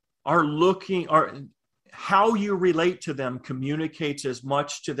how you relate to them communicates as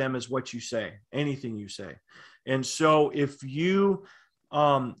much to them as what you say, anything you say. And so if you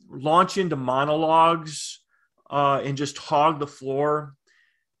launch into monologues and just hog the floor,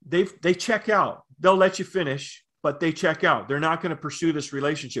 they check out. They'll let you finish, but they check out. They're not going to pursue this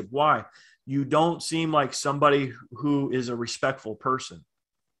relationship. Why? You don't seem like somebody who is a respectful person,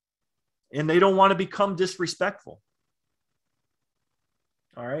 and they don't want to become disrespectful.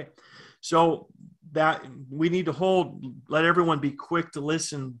 All right. So that we need to let everyone be quick to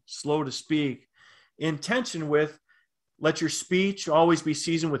listen, slow to speak, in tension with, let your speech always be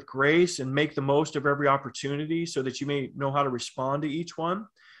seasoned with grace, and make the most of every opportunity so that you may know how to respond to each one.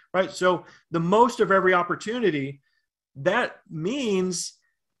 Right. So the most of every opportunity, that means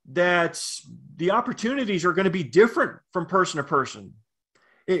that the opportunities are going to be different from person to person.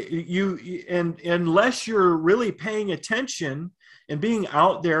 Unless you're really paying attention and being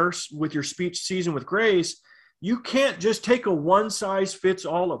out there with your speech seasoned with grace, you can't just take a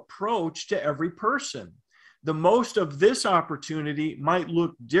one-size-fits-all approach to every person. The most of this opportunity might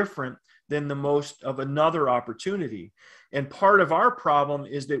look different than the most of another opportunity. And part of our problem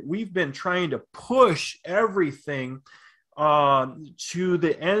is that we've been trying to push everything to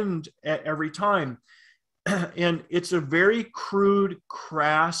the end at every time. And it's a very crude,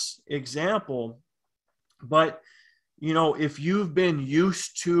 crass example. But, if you've been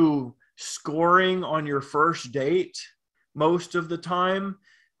used to scoring on your first date most of the time,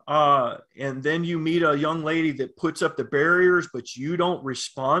 and then you meet a young lady that puts up the barriers, but you don't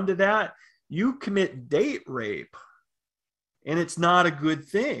respond to that, you commit date rape. And it's not a good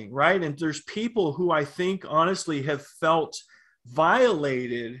thing, right? And there's people who I think honestly have felt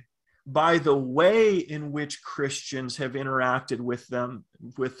violated by the way in which Christians have interacted with them,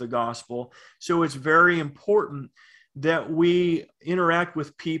 with the gospel. So it's very important that we interact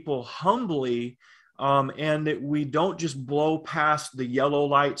with people humbly, and that we don't just blow past the yellow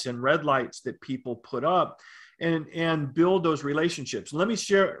lights and red lights that people put up, and build those relationships. Let me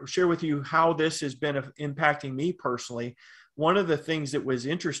share with you how this has been impacting me personally. One of the things that was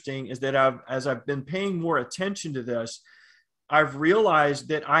interesting is that as I've been paying more attention to this, I've realized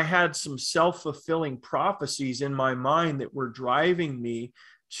that I had some self-fulfilling prophecies in my mind that were driving me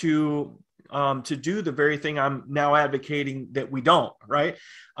to do the very thing I'm now advocating that we don't, right?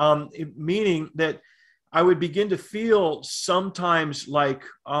 Meaning that I would begin to feel sometimes like,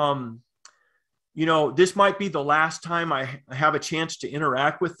 this might be the last time I have a chance to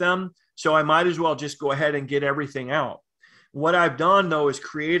interact with them, so I might as well just go ahead and get everything out. What I've done, though, is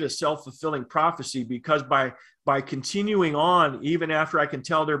create a self-fulfilling prophecy, because by continuing on, even after I can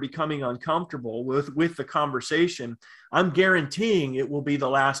tell they're becoming uncomfortable with the conversation, I'm guaranteeing it will be the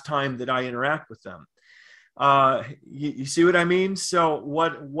last time that I interact with them. You see what I mean? So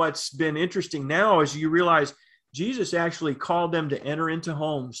what's been interesting now is you realize Jesus actually called them to enter into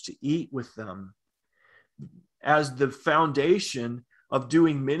homes to eat with them as the foundation of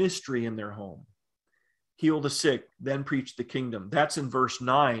doing ministry in their home. Heal the sick, then preach the kingdom. That's in verse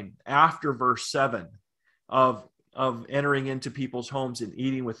 9, after verse 7. of entering into people's homes and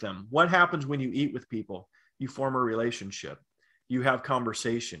eating with them. What happens when you eat with people? You form a relationship. You have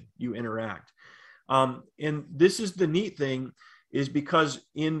conversation. You interact. And this is the neat thing, is because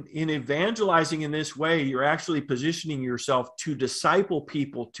in evangelizing in this way, you're actually positioning yourself to disciple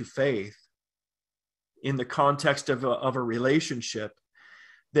people to faith in the context of a relationship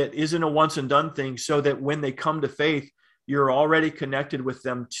that isn't a once and done thing, so that when they come to faith, you're already connected with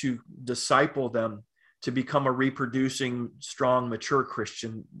them to disciple them to become a reproducing, strong, mature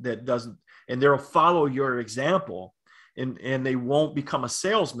Christian that doesn't, and they'll follow your example, and they won't become a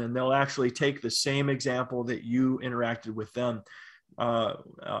salesman. They'll actually take the same example that you interacted with them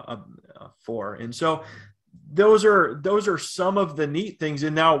for. And so those are some of the neat things.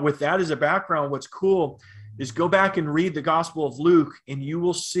 And now with that as a background, what's cool is go back and read the Gospel of Luke, and you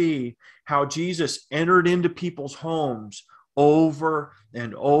will see how Jesus entered into people's homes over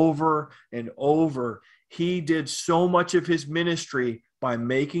and over and over. He did so much of his ministry by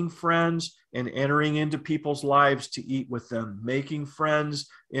making friends and entering into people's lives to eat with them, making friends,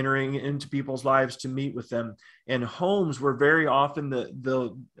 entering into people's lives to meet with them. And homes were very often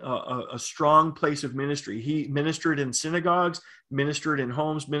a strong place of ministry. He ministered in synagogues, ministered in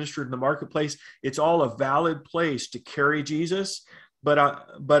homes, ministered in the marketplace. It's all a valid place to carry Jesus. But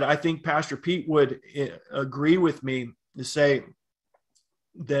I think Pastor Pete would agree with me to say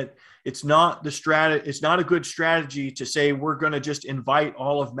that it's not a good strategy to say we're going to just invite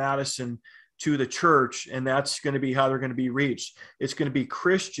all of Madison to the church and that's going to be how they're going to be reached. It's going to be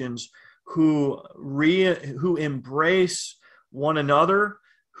Christians who embrace one another,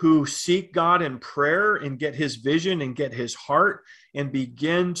 who seek God in prayer and get his vision and get his heart, and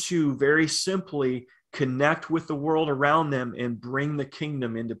begin to very simply connect with the world around them and bring the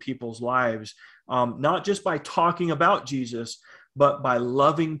kingdom into people's lives, not just by talking about Jesus, but by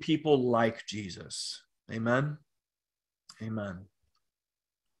loving people like Jesus. Amen. Amen.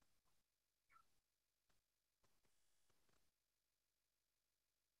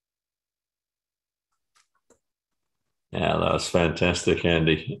 Yeah, that was fantastic,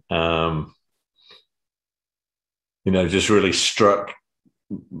 Andy. Just really struck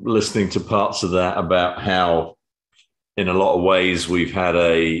listening to parts of that about how, in a lot of ways, we've had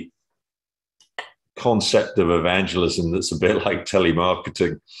a concept of evangelism that's a bit like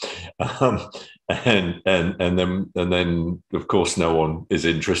telemarketing, and then of course no one is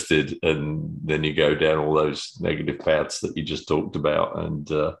interested, and then you go down all those negative paths that you just talked about. And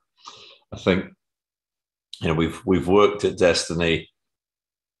I think we've worked at Destiny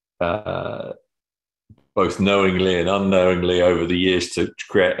both knowingly and unknowingly over the years to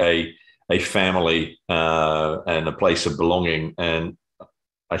create a family and a place of belonging. And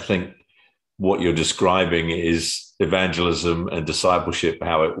I think what you're describing is evangelism and discipleship,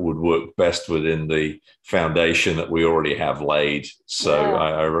 how it would work best within the foundation that we already have laid. So yeah.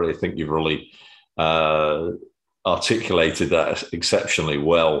 I really think you've really articulated that exceptionally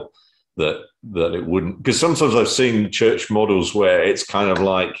well, that it wouldn't, because sometimes I've seen church models where it's kind of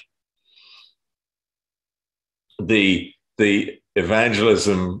like the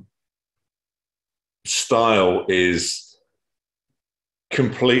evangelism style is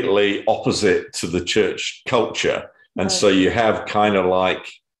completely opposite to the church culture. And so you have kind of like,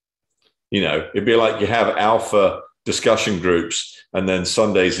 it'd be like you have alpha discussion groups and then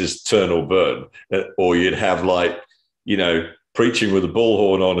Sundays is turn or burn, or you'd have like, preaching with a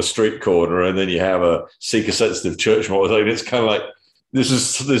bullhorn on a street corner, and then you have a seeker sensitive church model. And it's kind of like, this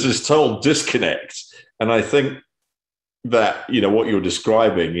is total disconnect. And I think that, what you're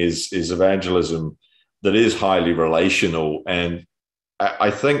describing is evangelism that is highly relational. And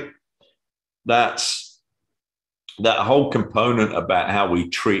I think that whole component about how we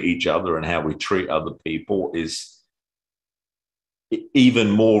treat each other and how we treat other people is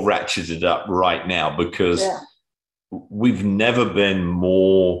even more ratcheted up right now, because we've never been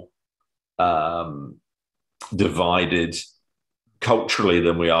more divided culturally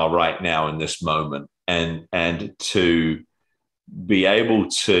than we are right now in this moment. And to be able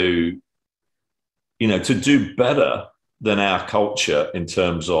to, to do better than our culture in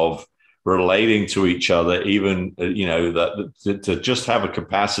terms of relating to each other, even, to just have a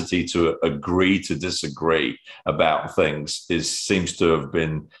capacity to agree to disagree about things seems to have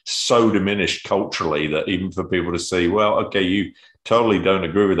been so diminished culturally that even for people to say, well, okay, you totally don't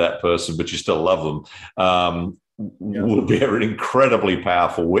agree with that person, but you still love them, would be an incredibly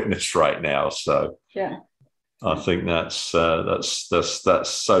powerful witness right now. So yeah, I think that's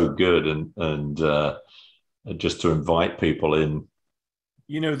so good. And just to invite people in.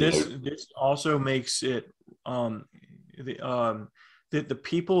 This also makes it that the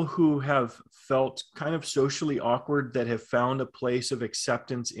people who have felt kind of socially awkward, that have found a place of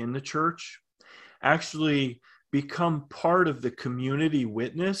acceptance in the church, actually become part of the community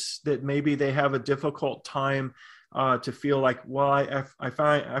witness, that maybe they have a difficult time to feel like, well, I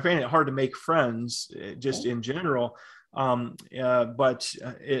find it hard to make friends just in general. But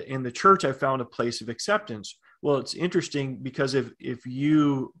in the church, I found a place of acceptance. Well, it's interesting because if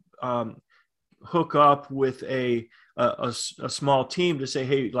you hook up with a small team to say,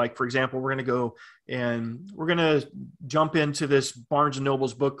 hey, like, for example, we're going to go and we're going to jump into this Barnes and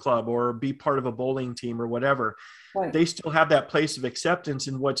Noble's book club or be part of a bowling team or whatever. Right. They still have that place of acceptance.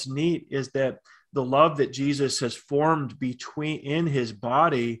 And what's neat is that the love that Jesus has formed in his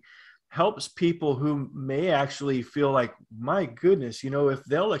body helps people who may actually feel like, my goodness, if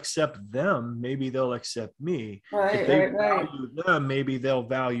they'll accept them, maybe they'll accept me. Right, if they value them, maybe they'll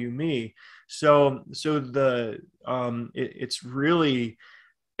value me. So it's really,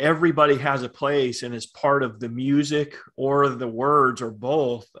 everybody has a place, and is part of the music or the words or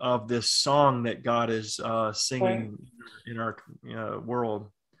both of this song that God is singing in our world.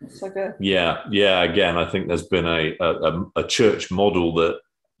 So good. Yeah. Again, I think there's been a church model that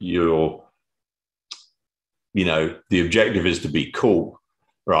the objective is to be cool,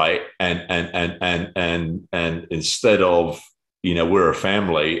 right? And instead of, we're a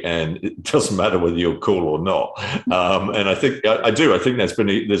family, and it doesn't matter whether you're cool or not. And I think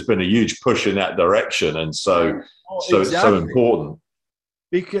there's been a huge push in that direction, and so it's so important.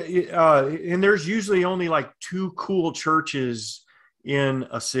 Because and there's usually only like 2 cool churches in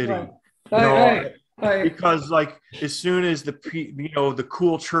a city. Right. Because like as soon as the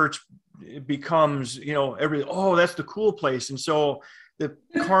cool church becomes, that's the cool place, and so the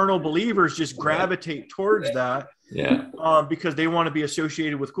carnal believers just gravitate towards that. Because they want to be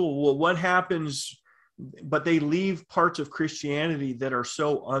associated with cool. Well, what happens? But they leave parts of Christianity that are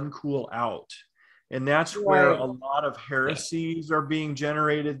so uncool out, and that's where a lot of heresies are being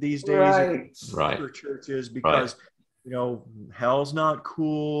generated these days in churches, because hell's not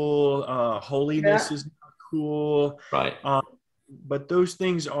cool, holiness is not cool, but those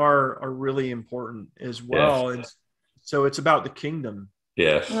things are really important as well. And so it's about the kingdom.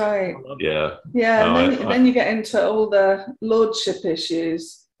 Yes. Right. Yeah. Yeah. And then you get into all the lordship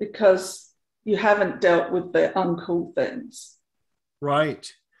issues because you haven't dealt with the uncool things. Right.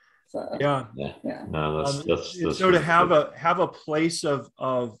 So, No, that's so to have a place of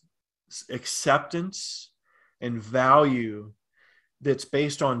acceptance and value that's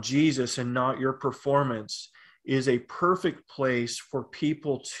based on Jesus and not your performance is a perfect place for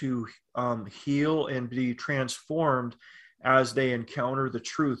people to heal and be transformed as they encounter the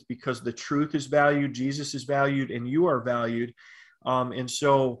truth, because the truth is valued, Jesus is valued, and you are valued. And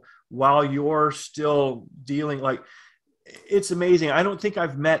so while you're still dealing, like, it's amazing. I don't think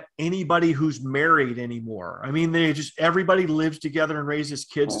I've met anybody who's married anymore. I mean, everybody lives together and raises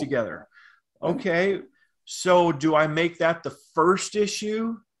kids together. Okay. So do I make that the first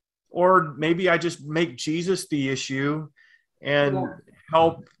issue? Or maybe I just make Jesus the issue and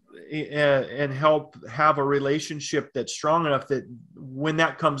help have a relationship that's strong enough that when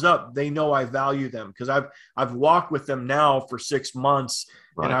that comes up, they know I value them, because I've walked with them now for 6 months,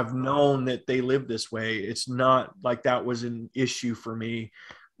 and I've known that they live this way. It's not like that was an issue for me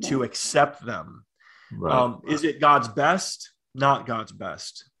to accept them. Is it God's best? Not God's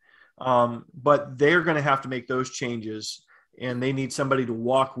best. But they're going to have to make those changes, and they need somebody to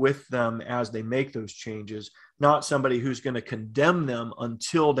walk with them as they make those changes, not somebody who's going to condemn them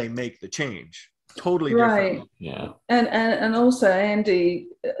until they make the change. Totally different. Yeah. And also, Andy,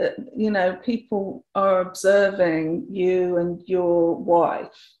 people are observing you and your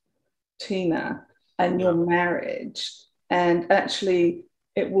wife, Tina, and your marriage, and actually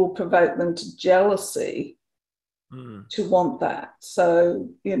it will provoke them to jealousy to want that. So,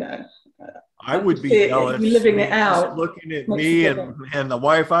 I would be jealous. You're living it out. Looking at me and the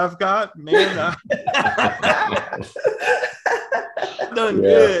wife I've got, man. Done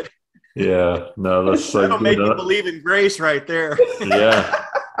good. Yeah. No, that's so that'll make you believe in grace right there. Yeah.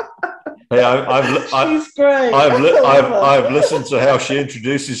 Hey, she's great. I've listened to how she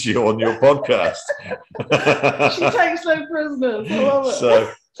introduces you on your podcast. She takes no prisoners. I love it.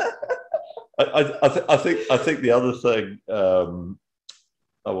 So, I think the other thing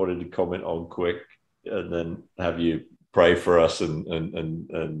I wanted to comment on quick, and then have you pray for us and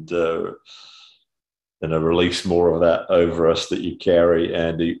release more of that over us that you carry.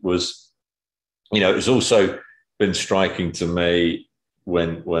 And it was, it's also been striking to me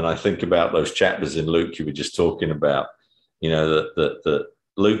when I think about those chapters in Luke you were just talking about, that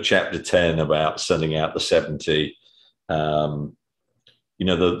Luke chapter 10 about sending out the 70,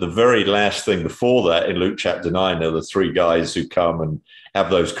 the very last thing before that in Luke chapter 9, there are the three guys who come and have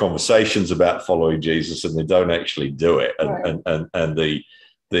those conversations about following Jesus, and they don't actually do it. And the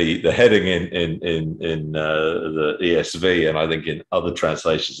heading in the ESV, and I think in other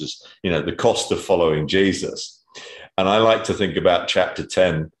translations, is the cost of following Jesus. And I like to think about chapter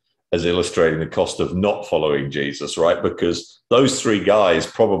 10 as illustrating the cost of not following Jesus, right? Because those three guys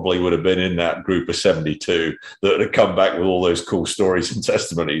probably would have been in that group of 72 that had come back with all those cool stories and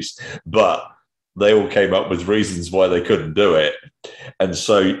testimonies, but they all came up with reasons why they couldn't do it. And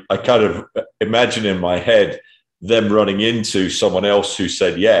so I kind of imagine in my head them running into someone else who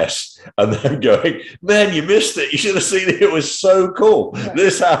said yes, and them going, man, you missed it. You should have seen it. It was so cool.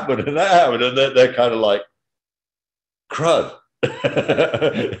 This happened and that happened. And they're kind of like, crud.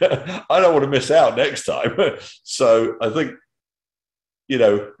 I don't want to miss out next time. So I think, we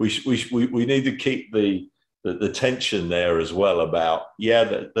need to keep the tension there as well about,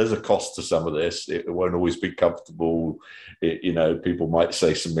 there's a cost to some of this. It won't always be comfortable. People might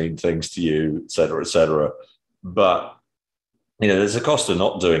say some mean things to you, et cetera, et cetera. But, there's a cost of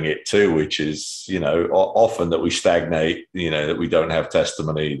not doing it too, which is, often that we stagnate, that we don't have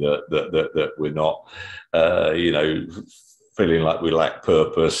testimony, that we're not, feeling like we lack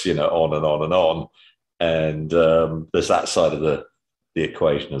purpose, on and on and on. And there's that side of the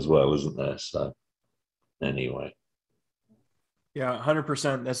equation as well, isn't there? So anyway. Yeah,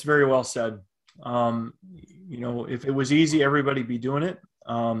 100%. That's very well said. If it was easy, everybody'd be doing it.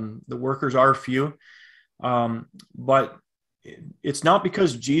 The workers are few. But it's not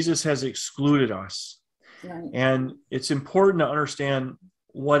because Jesus has excluded us. Right. And it's important to understand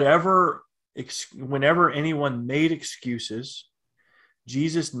whenever anyone made excuses,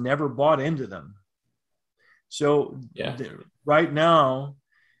 Jesus never bought into them. So right now,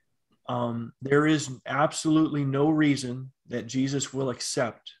 there is absolutely no reason that Jesus will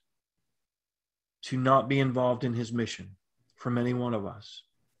accept to not be involved in his mission from any one of us.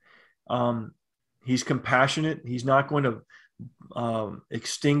 He's compassionate. He's not going to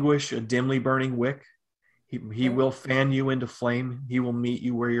extinguish a dimly burning wick. He will fan you into flame. He will meet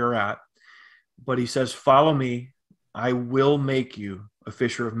you where you're at. But he says, follow me. I will make you a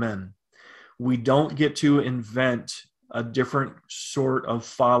fisher of men. We don't get to invent a different sort of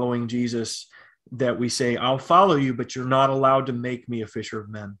following Jesus that we say, I'll follow you, but you're not allowed to make me a fisher of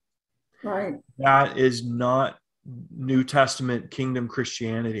men. Right. That is not New Testament kingdom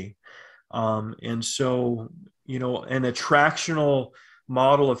Christianity. And so, an attractional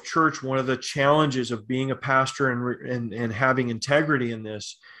model of church, one of the challenges of being a pastor and having integrity in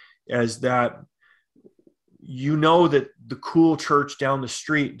this is that that the cool church down the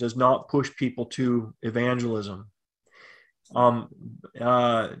street does not push people to evangelism. And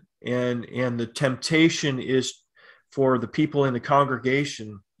the temptation is for the people in the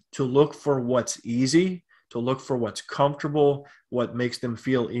congregation to look for what's easy, to look for what's comfortable, what makes them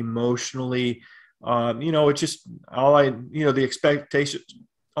feel emotionally, it's just the expectations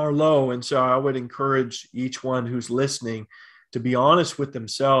are low. And so I would encourage each one who's listening to be honest with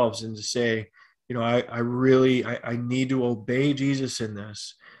themselves and to say, I need to obey Jesus in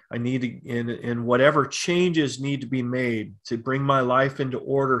this. I need to, and whatever changes need to be made to bring my life into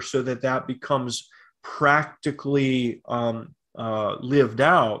order so that becomes practically lived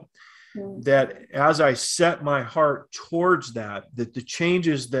out. That as I set my heart towards that the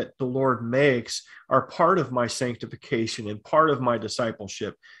changes that the Lord makes are part of my sanctification and part of my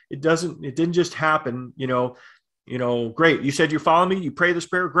discipleship. It didn't just happen, great. You said you follow me, you pray this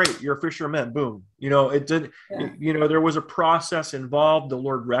prayer, great. You're a fisher of men. Boom. It didn't, there was a process involved. The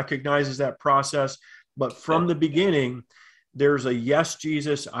Lord recognizes that process, but from the beginning, there's a yes,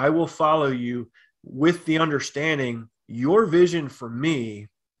 Jesus, I will follow you, with the understanding your vision for me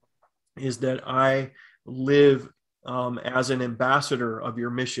is that I live as an ambassador of your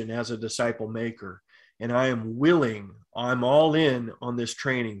mission, as a disciple maker. And I am willing, I'm all in on this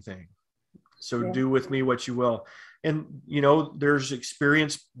training thing. So do with me what you will. And, there's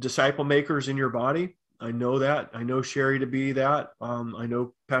experienced disciple makers in your body. I know that. I know Sherry to be that. I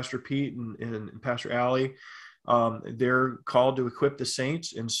know Pastor Pete and Pastor Allie. They're called to equip the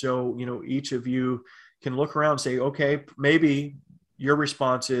saints. And so, each of you can look around and say, okay, maybe your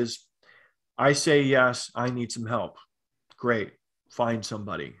response is, I say, yes, I need some help. Great. Find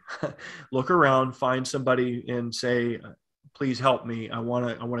somebody. Look around, find somebody and say, please help me. I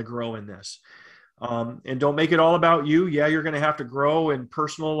want to grow in this. And don't make it all about you. Yeah, you're going to have to grow in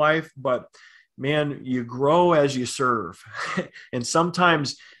personal life, but man, you grow as you serve. And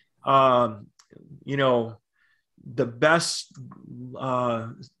sometimes, the best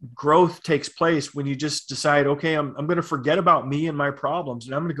growth takes place when you just decide, okay, I'm going to forget about me and my problems,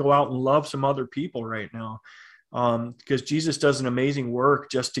 and I'm going to go out and love some other people right now. Because Jesus does an amazing work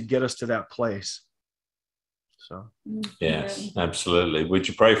just to get us to that place. So, yes, absolutely. Would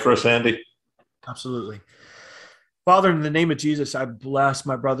you pray for us, Andy? Absolutely. Father, in the name of Jesus, I bless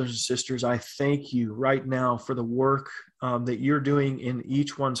my brothers and sisters. I thank you right now for the work that you're doing in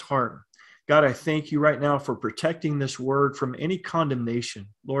each one's heart. God, I thank you right now for protecting this word from any condemnation.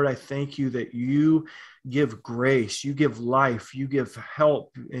 Lord, I thank you that you give grace, you give life, you give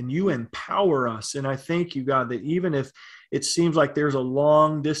help, and you empower us. And I thank you, God, that even if it seems like there's a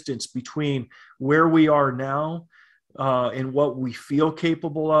long distance between where we are now and what we feel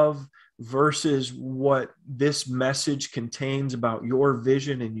capable of versus what this message contains about your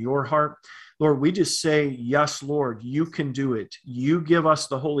vision and your heart, Lord, we just say, yes, Lord, you can do it. You give us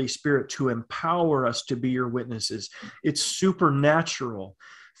the Holy Spirit to empower us to be your witnesses. It's supernatural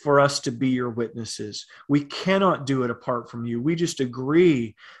for us to be your witnesses. We cannot do it apart from you. We just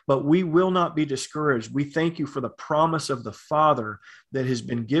agree, but we will not be discouraged. We thank you for the promise of the Father that has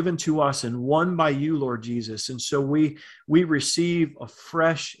been given to us and won by you, Lord Jesus. And so we receive a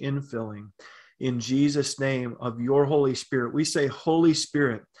fresh infilling in Jesus' name of your Holy Spirit. We say, Holy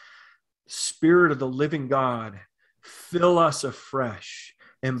Spirit, Spirit of the living God, fill us afresh,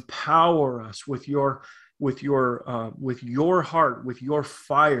 empower us with your heart, with your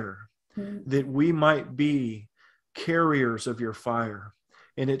fire, that we might be carriers of your fire.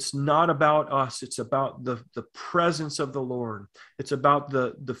 And it's not about us, it's about the presence of the Lord. It's about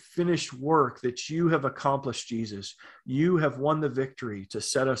the finished work that you have accomplished, Jesus. You have won the victory to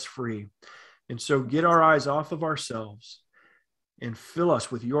set us free. And so get our eyes off of ourselves and fill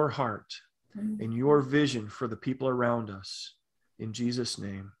us with your heart and your vision for the people around us. In Jesus'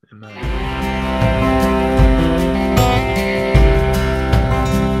 name, amen.